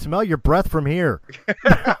 I can smell your breath from here.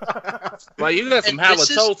 Well, you got some And this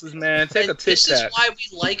is- halitosis, man. Take a tic This is tac. why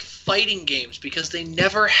we like fighting games, because they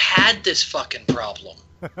never had this fucking problem.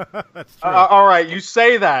 That's true. all right, you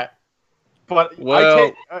say that, but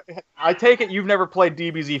Well- I take it you've never played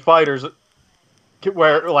DBZ Fighters,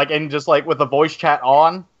 where and just with the voice chat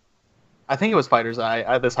on. I think it was Fighters.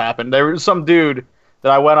 This happened. There was some dude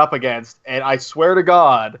that I went up against, and I swear to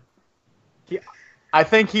God, I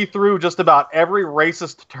think he threw just about every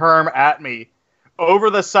racist term at me over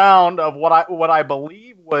the sound of what I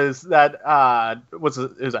believe was that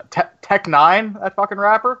is that Tech 9, that fucking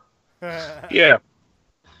rapper. Yeah.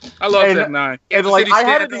 I love And- Tech 9. and, Kansas City I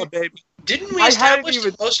had stand to up, baby. Didn't we I hadn't establish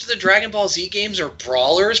even- that most of the Dragon Ball Z games are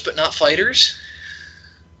brawlers but not fighters?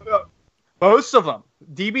 Most of them.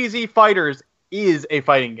 DBZ Fighters is a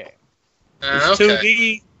fighting game. It's Okay.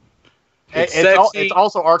 2D. It's It's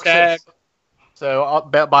also Arc tag. 6. So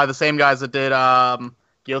by the same guys that did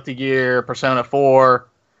Guilty Gear, Persona 4,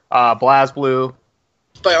 BlazBlue.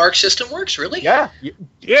 By Arc System Works, really? Yeah.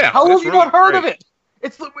 Yeah. How have it's you really not heard great. of it?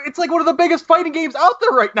 It's like one of the biggest fighting games out there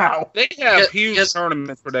right now. They have Because- huge because-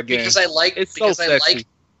 tournaments for that game. Because I sexy.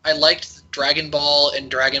 liked Dragon Ball and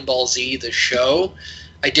Dragon Ball Z the show.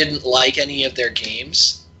 I didn't like any of their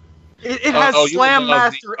games. It has you Slam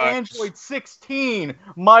love Master these Android 16,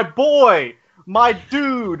 my boy, my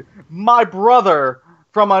dude, my brother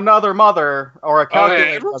from another mother, or a Oh, calculator.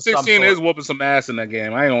 yeah. of some 16 sort. is whooping some ass in that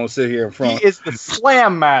game. I ain't gonna sit here in front. He is the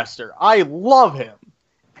Slam Master. I love him.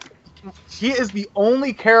 He is the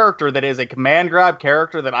only character that is a command grab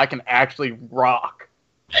character that I can actually rock.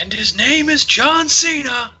 And his name is John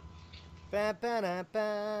Cena.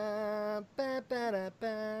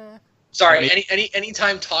 Sorry,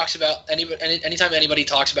 anytime anybody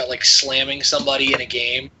talks about like slamming somebody in a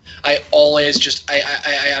game, I always just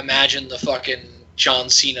I imagine the fucking John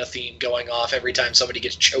Cena theme going off every time somebody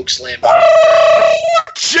gets choke slammed.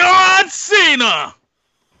 John Cena!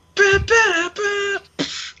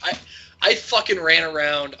 I fucking ran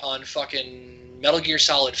around on fucking Metal Gear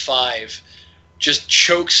Solid 5 just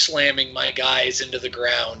choke slamming my guys into the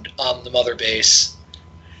ground on the mother base.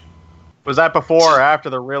 Was that before or after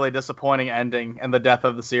the really disappointing ending and the death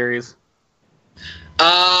of the series?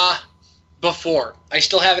 Before. I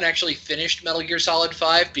still haven't actually finished Metal Gear Solid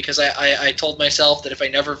 5 because I told myself that if I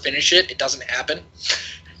never finish it, it doesn't happen.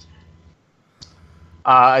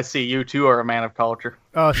 I see you two are a man of culture.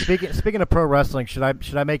 Speaking of pro wrestling, should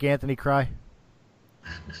I make Anthony cry?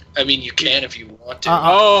 I mean, you can if you want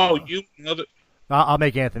to. You mother. I'll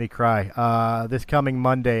make Anthony cry. This coming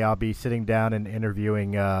Monday, I'll be sitting down and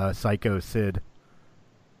interviewing Psycho Sid.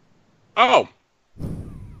 Oh,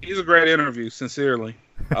 he's a great interview. Sincerely,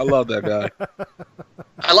 I love that guy.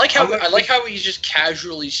 I like how we just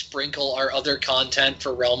casually sprinkle our other content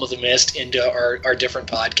for Realm of the Mist into our different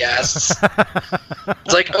podcasts.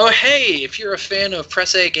 It's like, oh hey, if you're a fan of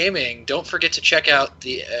Press A Gaming, don't forget to check out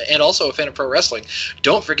and also a fan of pro wrestling,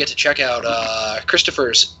 don't forget to check out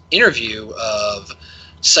Christopher's interview of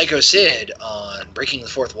Psycho Sid on Breaking the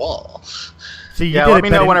Fourth Wall. See, let me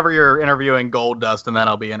know whenever you're interviewing Goldust, and then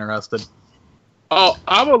I'll be interested. Oh,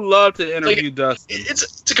 I would love to interview Dustin.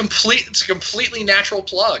 It's a completely natural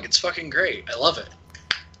plug. It's fucking great. I love it.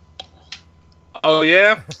 Oh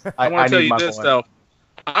yeah, I want to tell you this though.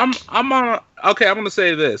 I'm going to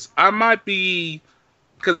say this. I might be,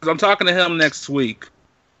 because I'm talking to him next week.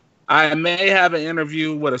 I may have an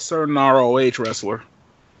interview with a certain ROH wrestler.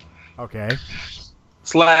 Okay. /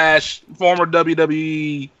 former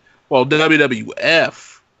WWE,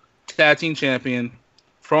 WWF tag team champion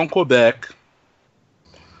from Quebec,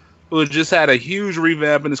 who just had a huge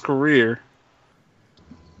revamp in his career,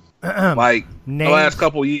 the last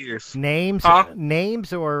couple years. Names,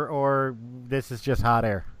 or this is just hot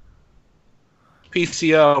air?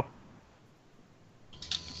 PCO.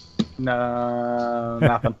 No,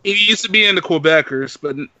 nothing. He used to be in the Quebecers,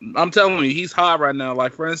 but I'm telling you, he's hot right now.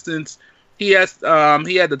 Like, for instance, he had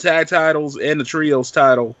the tag titles and the trios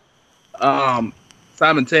title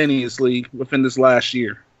simultaneously within this last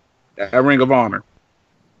year at Ring of Honor.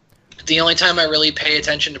 The only time I really pay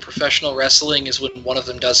attention to professional wrestling is when one of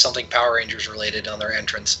them does something Power Rangers related on their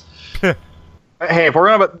entrance. Hey, if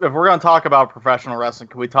we're gonna talk about professional wrestling,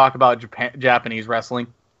 can we talk about Japanese wrestling?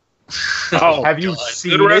 Oh, have you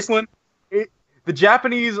seen good wrestling? The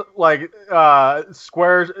Japanese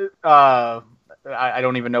squares. I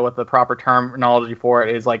don't even know what the proper terminology for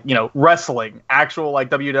it is. Wrestling, actual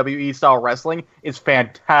WWE style wrestling is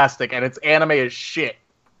fantastic, and it's anime as shit.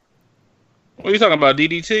 What are you talking about,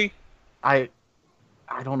 DDT? I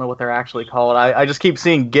don't know what they're actually called. I just keep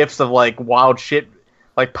seeing gifs of wild shit,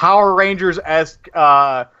 like Power Rangers-esque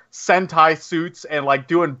Sentai suits and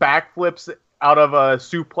doing backflips out of a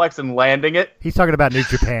suplex and landing it. He's talking about New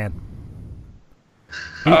Japan.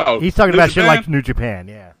 He's talking about shit like New Japan,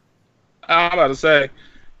 yeah. I'm about to say,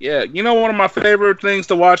 yeah. One of my favorite things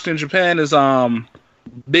to watch in Japan is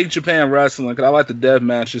Big Japan Wrestling, because I like the death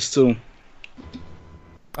matches too.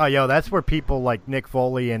 Oh, that's where people like Nick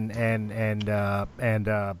Foley and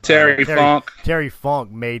Terry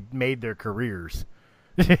Funk made their careers.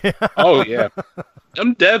 Oh yeah,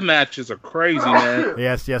 them death matches are crazy, man.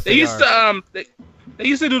 Yes, they used to they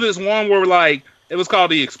used to do this one where it was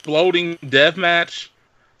called the Exploding Death Match.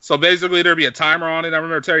 So basically, there'd be a timer on it. I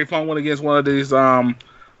remember Terry Funk went against one of these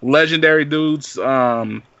legendary dudes in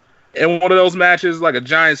one of those matches, like a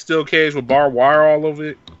giant steel cage with barbed wire all over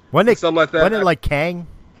it. Stuff like that. Wasn't it like Kang?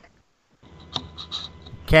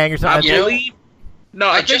 Kang or something? I believe. No,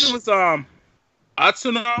 I think it was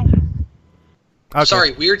Atsuno. Okay.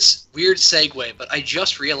 Sorry, weird segue, but I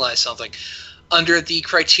just realized something. Under the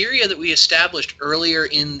criteria that we established earlier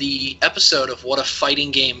in the episode of what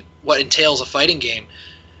entails a fighting game,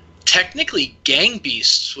 technically Gang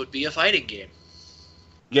Beasts would be a fighting game.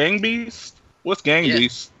 Gang Beast? What's Gang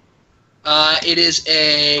Beast? It is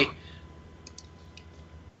a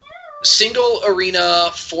single arena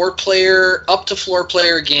 4-player up to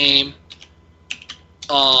 4-player game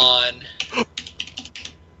on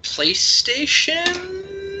PlayStation,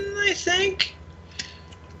 I think.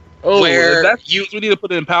 Oh, where we need to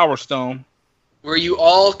put it in Power Stone. Where you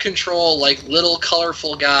all control little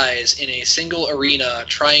colorful guys in a single arena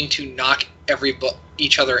trying to knock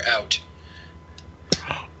each other out.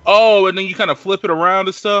 Oh, and then you kind of flip it around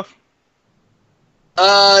and stuff?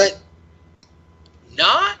 Not.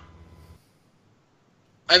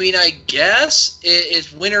 I mean, I guess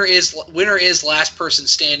it's winner is last person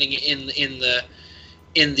standing in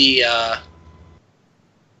the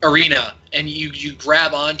arena, and you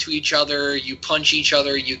grab onto each other, you punch each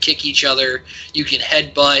other, you kick each other, you can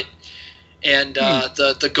headbutt, and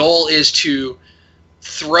the goal is to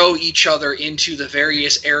throw each other into the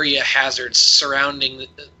various area hazards surrounding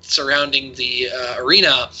the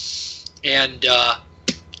arena, and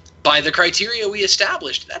by the criteria we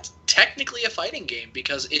established, that's technically a fighting game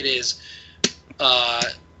because it is a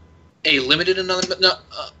limited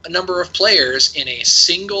number of players in a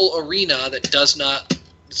single arena that it's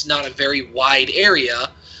not a very wide area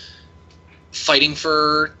fighting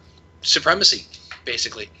for supremacy,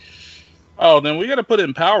 basically. Oh, then we got to put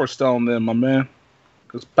in Power Stone then, my man.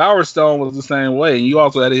 Because Power Stone was the same way, and you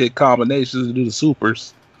also had to hit combinations to do the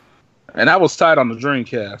supers. And that was tight on the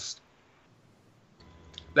Dreamcast.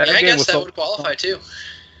 I guess that would qualify too.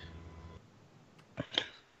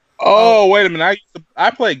 Oh, wait a minute.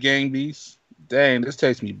 I played Gang Beasts. Dang, this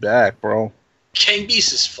takes me back, bro. Gang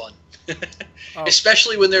Beasts is fun.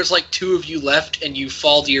 Especially when there's like two of you left and you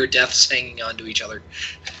fall to your deaths hanging onto each other.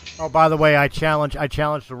 Oh, by the way, I challenge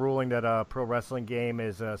the ruling that a pro wrestling game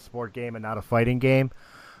is a sport game and not a fighting game,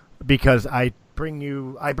 because I bring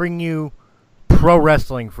you pro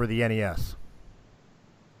wrestling for the NES.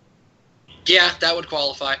 Yeah, that would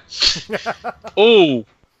qualify. Oh,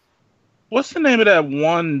 what's the name of that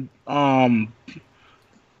one?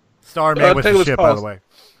 Starman was the shit, by the way.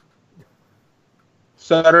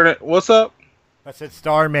 Saturday. What's up? I said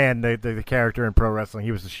Starman, the character in pro wrestling.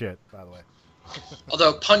 He was the shit, by the way.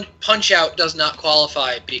 Although Punch Out does not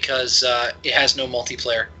qualify because it has no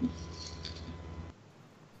multiplayer.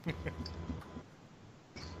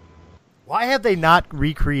 Why have they not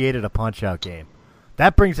recreated a Punch Out game?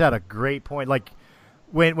 That brings out a great point. Like,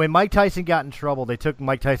 when Mike Tyson got in trouble, they took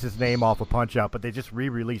Mike Tyson's name off of Punch Out, but they just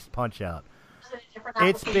re-released Punch Out.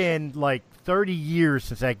 It's been like 30 years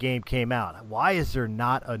since that game came out. Why is there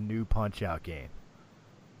not a new Punch Out game?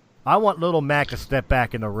 I want Little Mac to step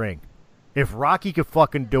back in the ring. If Rocky could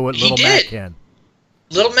fucking do it, Little Mac can.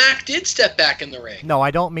 Little Mac did step back in the ring. No, I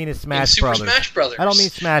don't mean in Smash Super Brothers. Smash Brothers. I don't mean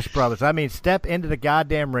Smash Brothers. I mean step into the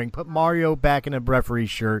goddamn ring, put Mario back in a referee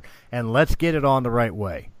shirt, and let's get it on the right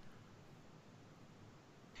way.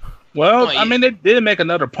 Well, I mean, they did make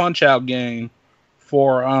another Punch-Out game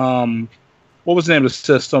for, what was the name of the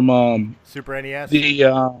system? Super NES?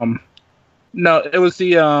 No, it was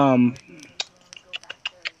the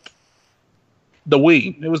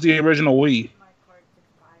Wii. It was the original Wii.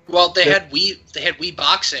 Well, they had Wii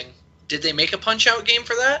Boxing. Did they make a Punch-Out game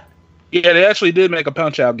for that? Yeah, they actually did make a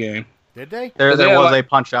Punch-Out game. Did they? There was a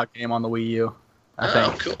Punch-Out game on the Wii U, I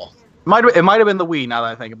think. Cool. It might have been the Wii, now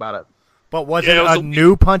that I think about it. But was it a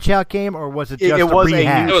new Punch-Out game, or was it just it was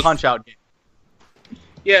rehash? a new Punch-Out game.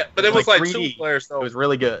 Yeah, but it was like 3D. 2 players, though. It was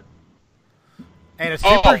really good. And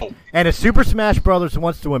if Super Smash Brothers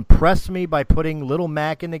wants to impress me by putting Little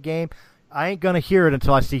Mac in the game, I ain't gonna hear it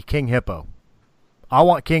until I see King Hippo. I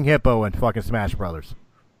want King Hippo in fucking Smash Brothers.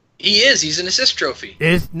 He is. He's an assist trophy.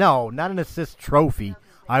 No, not an assist trophy.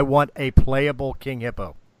 I want a playable King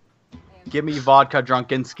Hippo. Give me Vodka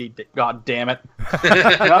Drunkinski, god damn it.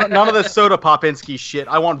 none of this Soda Popinski shit.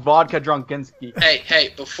 I want Vodka Drunkinski.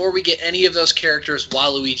 Hey, before we get any of those characters,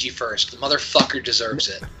 Waluigi first. The motherfucker deserves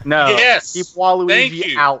it. No. Yes. Keep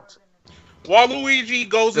Waluigi out. Waluigi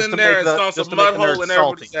goes in there and stomps a mud hole in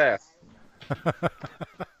everybody's ass.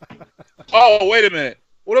 Oh, wait a minute.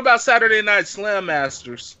 What about Saturday Night Slam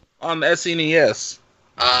Masters on the SNES?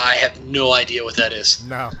 I have no idea what that is.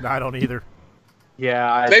 No, I don't either.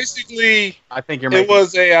 Yeah, basically, I think you're making...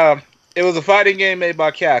 it was a fighting game made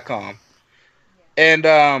by Capcom,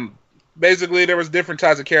 and basically there was different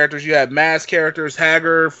types of characters. You had mass characters,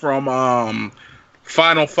 Hager from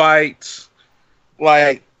Final Fight.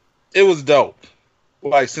 Like, it was dope.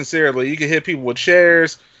 Like, sincerely, you could hit people with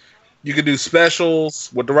chairs. You could do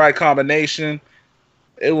specials with the right combination.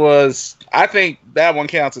 It was... I think that one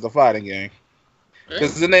counts as a fighting game.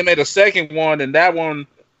 Because then they made a second one, and that one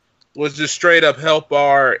was just straight up health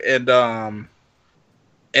bar and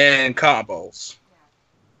combos.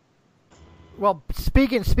 Well,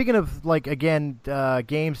 speaking of, like, again,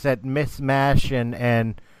 games that mismatch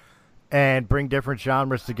and bring different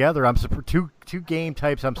genres together, two game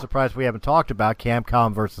types I'm surprised we haven't talked about: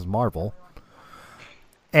 Capcom versus Marvel,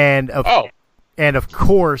 and of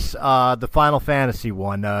course the Final Fantasy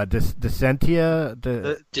one, Dissidia.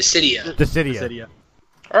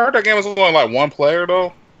 I heard that game was only like one player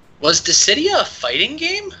though. Was Dissidia a fighting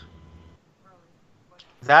game?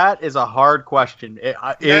 That is a hard question.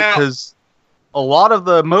 Because a lot of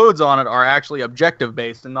the modes on it are actually objective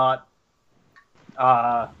based and not.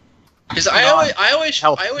 Because I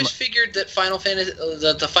always figured that Final Fantasy,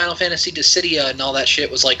 the Final Fantasy Dissidia and all that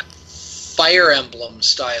shit was like Fire Emblem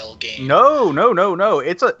style game. No.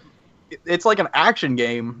 It's like an action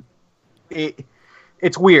game.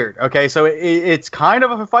 It's weird. Okay, so it's kind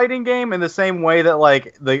of a fighting game in the same way that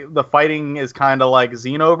like the fighting is kind of like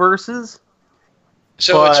Xenoverses.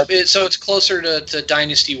 So it's closer to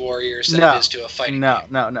Dynasty Warriors than it is to a fighting game.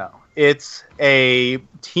 No. it's a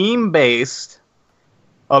team-based,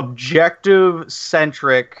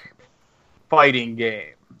 objective-centric fighting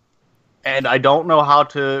game. And I don't know how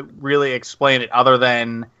to really explain it other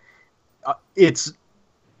than it's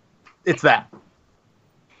that.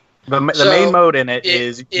 The main mode in it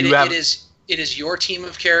is your team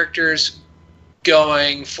of characters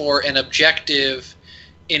going for an objective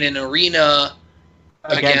in an arena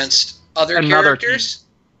against other characters. Team.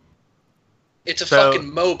 It's a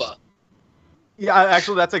fucking MOBA. Yeah,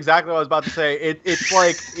 actually, that's exactly what I was about to say. It's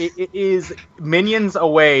like it is minions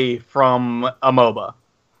away from a MOBA.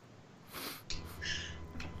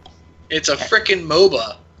 It's a frickin'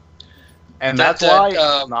 MOBA. And that's why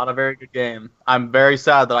it's not a very good game. I'm very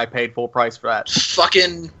sad that I paid full price for that.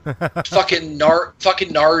 Fucking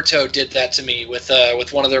Naruto did that to me with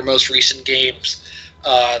one of their most recent games.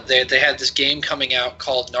 They had this game coming out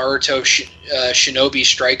called Naruto Shinobi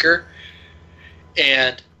Striker,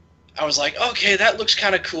 and I was like, okay, that looks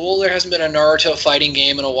kind of cool. There hasn't been a Naruto fighting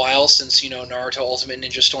game in a while since Naruto Ultimate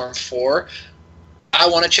Ninja Storm 4. I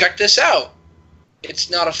want to check this out. It's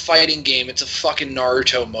not a fighting game. It's a fucking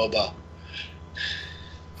Naruto MOBA.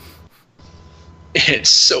 It's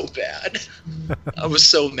so bad. I was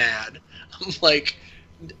so mad. I'm like,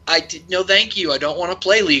 no, thank you. I don't want to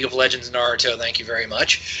play League of Legends Naruto. Thank you very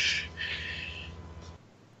much.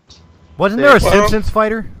 Wasn't there a Simpsons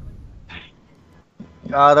fighter?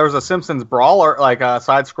 There was a Simpsons brawler, like a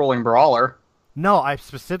side-scrolling brawler. No, I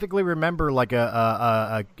specifically remember like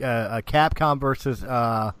a Capcom versus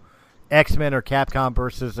X-Men or Capcom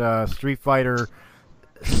versus Street Fighter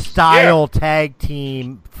style tag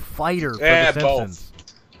team fighter for the Simpsons.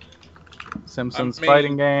 Simpsons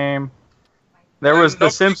fighting game. There was the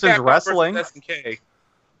Simpsons wrestling.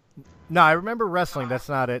 No, I remember wrestling. That's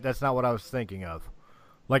not it. That's not what I was thinking of.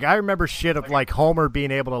 Like, I remember shit of like Homer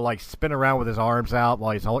being able to like spin around with his arms out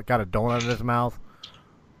while he's got a donut in his mouth.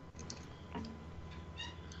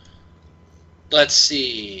 Let's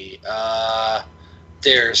see.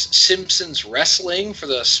 There's Simpsons Wrestling for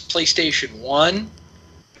the PlayStation 1.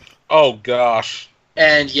 Oh, gosh.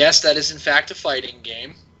 And yes, that is in fact a fighting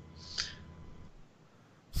game.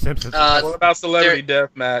 Simpsons. What about Celebrity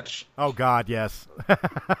Deathmatch? Oh, God, yes.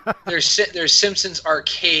 There's Simpsons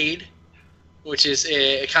Arcade, which is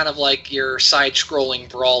a kind of like your side-scrolling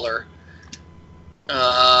brawler.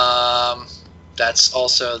 That's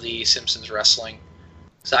also the Simpsons Wrestling.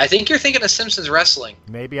 So I think you're thinking of Simpsons Wrestling.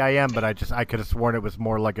 Maybe I am, but I could have sworn it was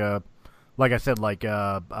more like like I said, like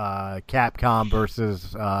Capcom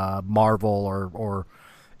versus Marvel or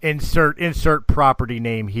insert property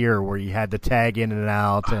name here, where you had to tag in and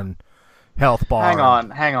out and health bar.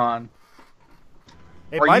 Hang on.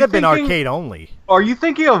 It might have been arcade only. Are you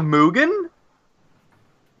thinking of Mugen?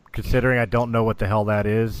 Considering I don't know what the hell that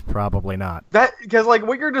is, probably not. That because like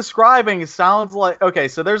what you're describing sounds like okay.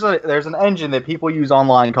 So there's an engine that people use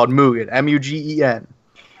online called Mugen, M-U-G-E-N,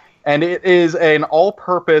 and it is an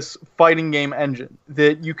all-purpose fighting game engine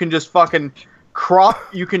that you can just fucking crop.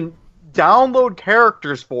 You can download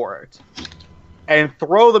characters for it and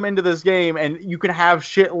throw them into this game, and you can have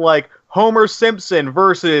shit like Homer Simpson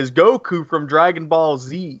versus Goku from Dragon Ball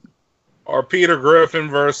Z, or Peter Griffin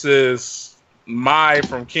versus Mai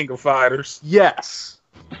from King of Fighters. Yes.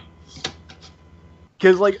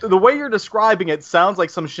 Because, like, the way you're describing it sounds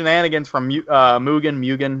like some shenanigans from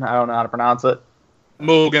Mugen. I don't know how to pronounce it.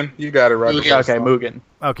 Mugen. You got it right. Mugen. Okay, Mugen.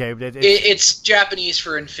 Okay. It's Japanese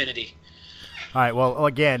for infinity. All right, well,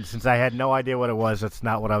 again, since I had no idea what it was, that's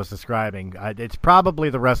not what I was describing. It's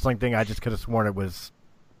probably the wrestling thing. I just could have sworn it was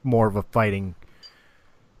more of a fighting,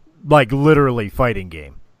 like, literally fighting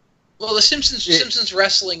game. Well, the Simpsons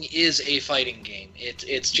Wrestling is a fighting game.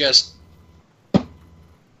 It's just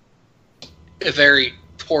a very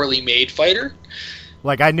poorly made fighter.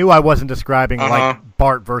 Like, I knew I wasn't describing, like,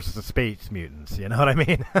 Bart versus the Space Mutants. You know what I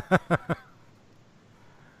mean?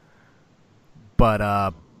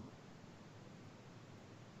 But,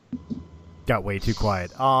 got way too quiet.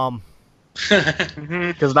 Because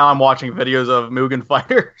now I'm watching videos of Mugen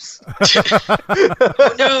fighters.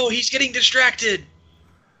 Oh, no, he's getting distracted.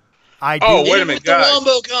 Wait a minute, guys. The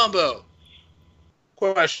Wombo Combo.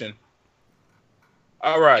 Question.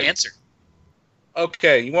 All right. Answer.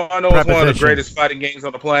 Okay, you want to know what's one of the greatest fighting games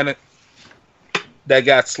on the planet that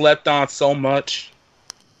got slept on so much,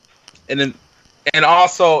 and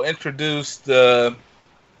also introduced like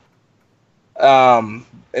a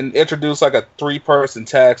 3-person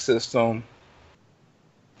tag system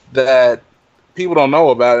that people don't know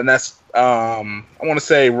about, and that's I want to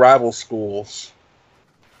say Rival Schools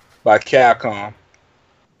by Capcom.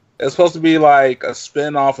 It's supposed to be like a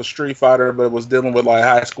spin-off of Street Fighter, but it was dealing with like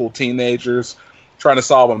high school teenagers trying to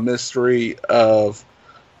solve a mystery of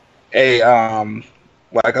a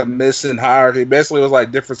like a missing hierarchy. Basically, it was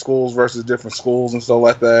like different schools versus different schools and stuff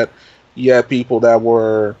like that. You had people that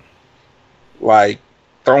were like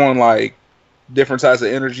throwing like different types of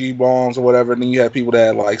energy bombs or whatever, and then you had people that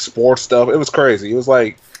had like sports stuff. It was crazy. It was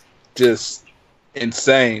like just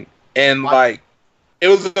insane, and like it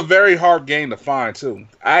was a very hard game to find too.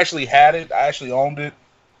 I actually had it. I actually owned it.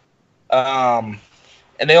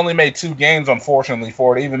 And they only made 2 games, unfortunately,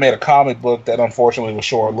 for it. They even made a comic book that unfortunately was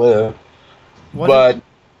short-lived. But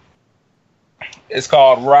it's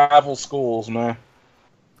called Rival Schools, man.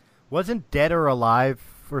 Wasn't Dead or Alive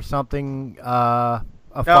or something a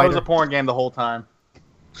No, fighter? it was a porn game the whole time.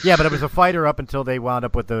 Yeah, but it was a fighter up until they wound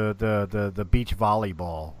up with the beach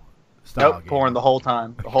volleyball style Nope, game. porn the whole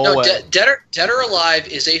time. The whole No, way. Dead or Alive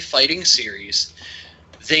is a fighting series.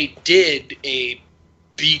 They did a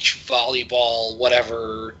beach volleyball,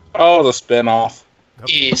 whatever, Oh, the spinoff.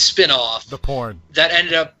 a spin-off The porn. that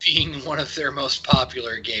ended up being one of their most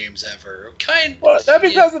popular games ever. Well, that's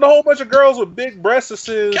because of the whole bunch of girls with big breasts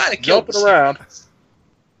Gotta kill jumping around.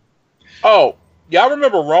 Oh, y'all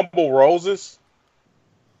remember Rumble Roses?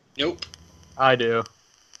 Nope. I do.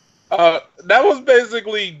 That was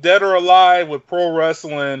basically Dead or Alive with pro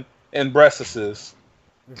wrestling and breasts.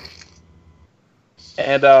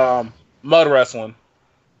 And mud wrestling.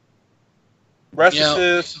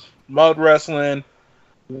 Breasts, mud wrestling,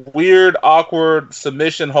 weird, awkward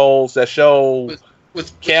submission holds that show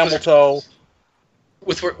With camel toe.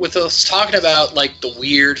 with us talking about like the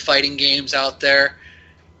weird fighting games out there,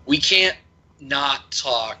 we can't not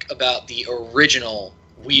talk about the original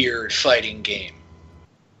weird fighting game.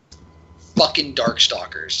 Fucking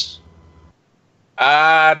Darkstalkers.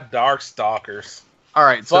 Darkstalkers. All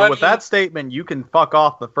right, so Funny. with that statement, you can fuck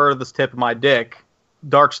off the furthest tip of my dick.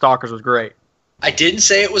 Darkstalkers was great. I didn't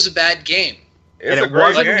say it was a bad game. It's And a it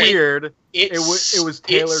great wasn't game. weird. It was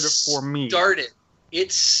tailored for me.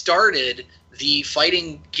 It started the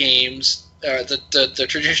fighting games, the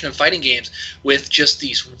tradition of fighting games with just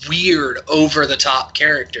these weird, over the top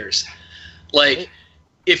characters. Like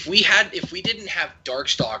if we didn't have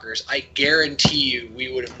Darkstalkers, I guarantee you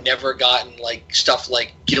we would have never gotten like stuff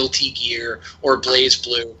like Guilty Gear or Blaze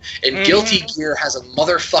Blue. And Guilty Gear has a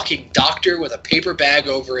motherfucking doctor with a paper bag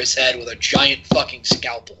over his head with a giant fucking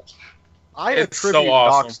scalpel. I It's attribute so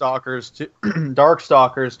awesome.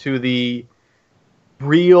 Darkstalkers to the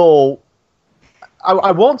real.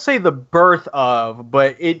 I won't say the birth of,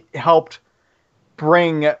 but it helped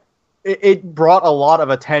bring. It brought a lot of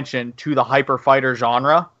attention to the hyper fighter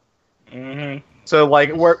genre. Mm-hmm. So,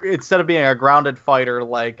 like, where instead of being a grounded fighter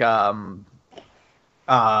like Tekken,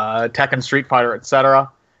 Street Fighter,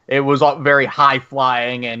 etc., it was all very high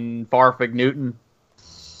flying and Farfig Newton.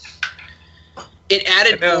 It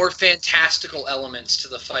added more fantastical elements to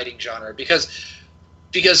the fighting genre because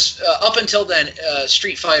up until then,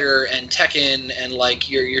 Street Fighter and Tekken and like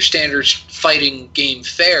your standard fighting game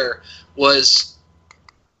fare was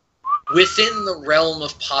within the realm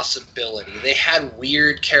of possibility. They had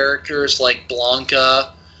weird characters like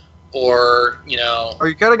Blanca, or Are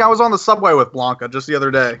you kidding? I was on the subway with Blanca just the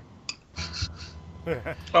other day.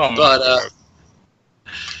 but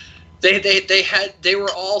they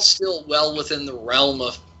were all still well within the realm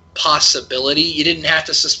of possibility. You didn't have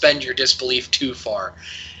to suspend your disbelief too far.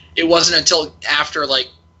 It wasn't until after like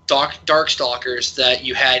Darkstalkers that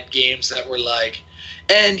you had games that were like,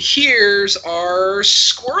 and here's our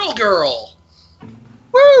Squirrel Girl.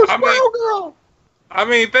 Woo, Squirrel Girl! I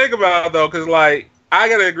mean, think about it though, because like I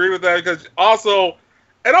gotta agree with that because also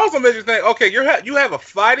it also makes you think. Okay, you have a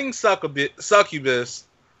fighting succubus,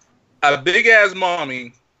 a big ass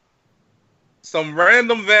mommy, some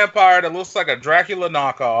random vampire that looks like a Dracula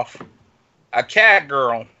knockoff, a cat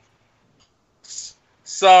girl,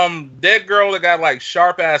 some dead girl that got like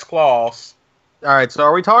sharp ass claws. All right, so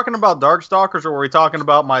are we talking about Darkstalkers or are we talking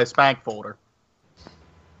about my spank folder?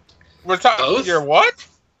 We're talking Both? your what?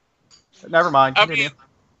 Never mind. I Continue.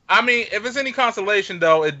 mean, if it's any consolation,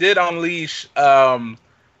 though, it did unleash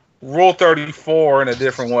Rule 34 in a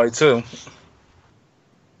different way, too.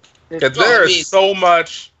 Because there is so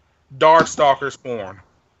much Darkstalkers porn.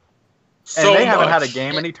 And they haven't had a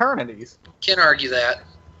game in eternities. Can't argue that.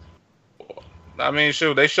 I mean,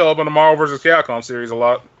 shoot, they show up in the Marvel vs. Capcom series a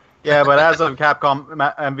lot. Yeah, but as of Capcom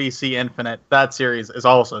MVC Infinite, that series is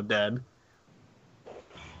also dead.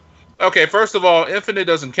 Okay, first of all, Infinite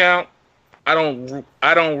doesn't count. I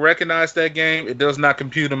don't recognize that game. It does not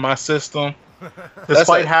compute in my system.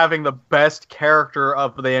 Despite having the best character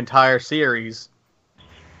of the entire series,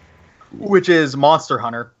 which is Monster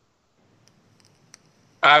Hunter.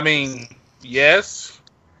 I mean, yes,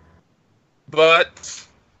 but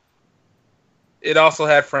it also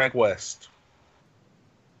had Frank West.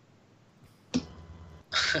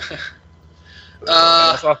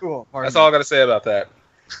 That's all I got to say about that.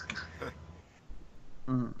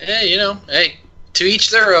 Hey, hey, to each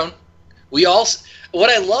their own. What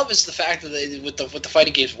I love is the fact that with the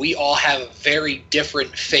fighting games, we all have very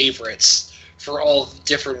different favorites for all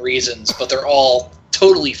different reasons, but they're all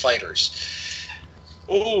totally fighters.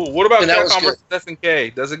 Oh, what about Capcom vs.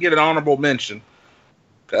 SNK? Does it get an honorable mention?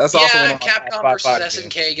 That's also Capcom vs.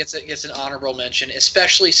 SNK gets an honorable mention,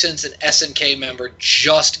 especially since an SNK member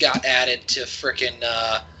just got added to frickin'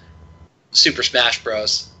 Super Smash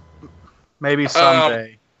Bros. Maybe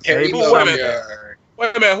someday. Terry Bogard.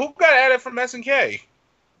 Wait a minute, who got added from SNK?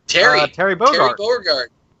 Terry Bogard. Terry Bogard.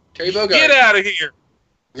 Get out of here.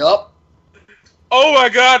 Yup. Oh my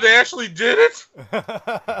god, they actually did it?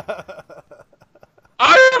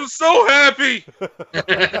 I am so happy.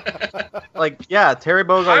 Terry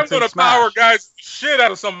Bogard. I'm going to power guys the shit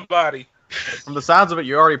out of somebody. From the sounds of it,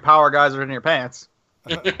 you already power guys are in your pants.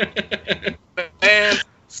 And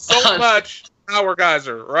so much power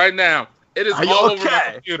geyser right now. It is all over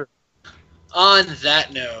my computer. On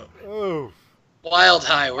that note, Wild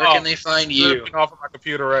High, where can they find you? Off of my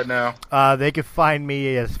computer right now. They can find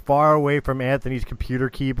me as far away from Anthony's computer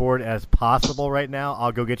keyboard as possible right now.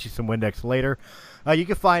 I'll go get you some Windex later. You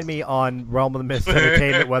can find me on Realm of the Mist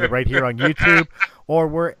Entertainment, whether right here on YouTube or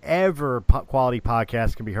wherever quality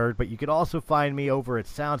podcasts can be heard. But you can also find me over at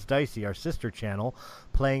Sounds Dicey, our sister channel,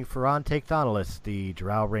 playing Ferrante Thanalis, the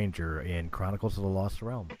Drow Ranger in Chronicles of the Lost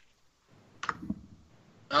Realm.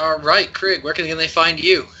 All right, Craig, where can they find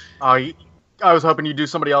you? I was hoping you'd do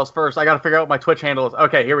somebody else first. I got to figure out what my Twitch handle is.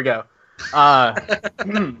 Okay, here we go.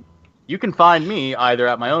 You can find me either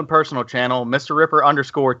at my own personal channel, Mr. Ripper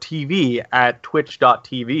 _TV at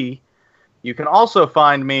twitch.tv. You can also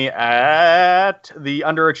find me at the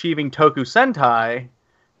underachieving Toku Sentai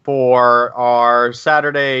for our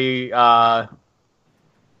Saturday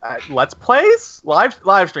Let's Plays?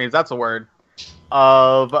 Live streams, that's the word,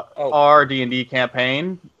 of our D&D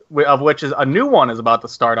campaign, of which is a new one is about to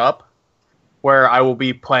start up, where I will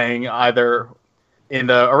be playing either in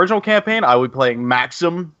the original campaign, I will be playing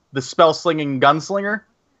Maxim, the spell-slinging gunslinger.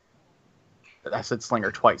 I said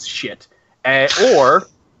slinger twice. Shit. Or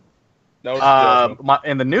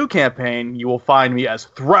in the new campaign, you will find me as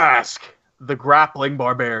Thrask, the grappling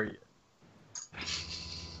barbarian.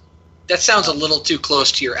 That sounds a little too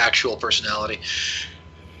close to your actual personality.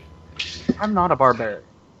 I'm not a barbarian.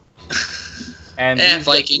 And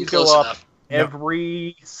Viking, go close up enough.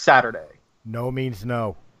 every Saturday. No means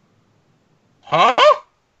no. Huh?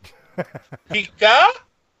 Pika?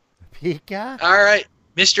 Pika? All right,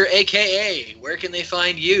 Mr. AKA, where can they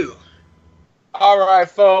find you? All right,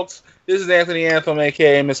 folks. This is Anthony Anthem,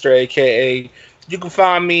 a.k.a. Mr. AKA. You can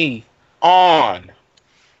find me on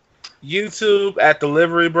YouTube at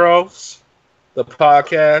Delivery Bros, the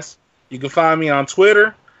podcast. You can find me on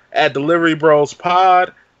Twitter at Delivery Bros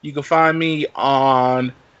Pod. You can find me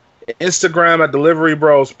on Instagram at Delivery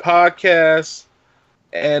Bros Podcast.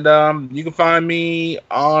 And you can find me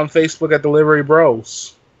on Facebook at Delivery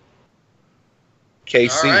Bros.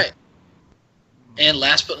 KC. All right. And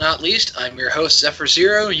last but not least, I'm your host, Zephyr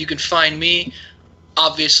Zero. You can find me,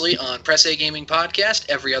 obviously, on Press A Gaming Podcast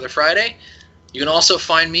every other Friday. You can also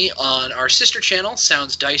find me on our sister channel,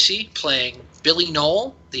 Sounds Dicey, playing Billy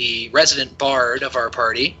Knoll, the resident bard of our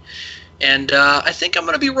party. And I think I'm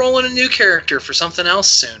going to be rolling a new character for something else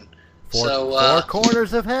soon. Four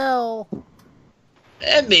Corners of Hell.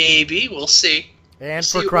 Maybe. We'll see. And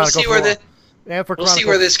we'll for Chronicles We'll see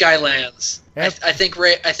where this guy lands. I think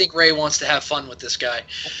Ray wants to have fun with this guy.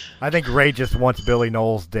 I think Ray just wants Billy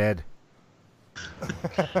Knowles dead.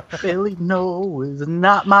 Billy Knowles is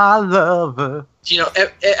not my lover.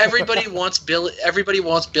 Everybody wants Billy. Everybody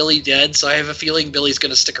wants Billy dead, so I have a feeling Billy's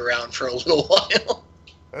going to stick around for a little while.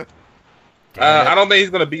 I don't think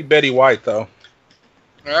he's going to beat Betty White, though.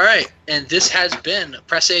 All right, and this has been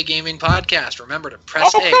Press A Gaming Podcast. Remember to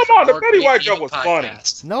press A. Oh, come on, the Betty White joke was funny.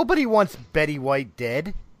 Nobody wants Betty White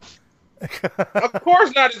dead. Of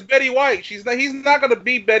course not. It's Betty White. He's not going to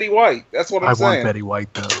beat Betty White. That's what I'm saying. I want Betty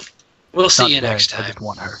White, though. We'll see you next time. I just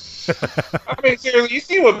want her. I mean, seriously, you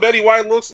see what Betty White looks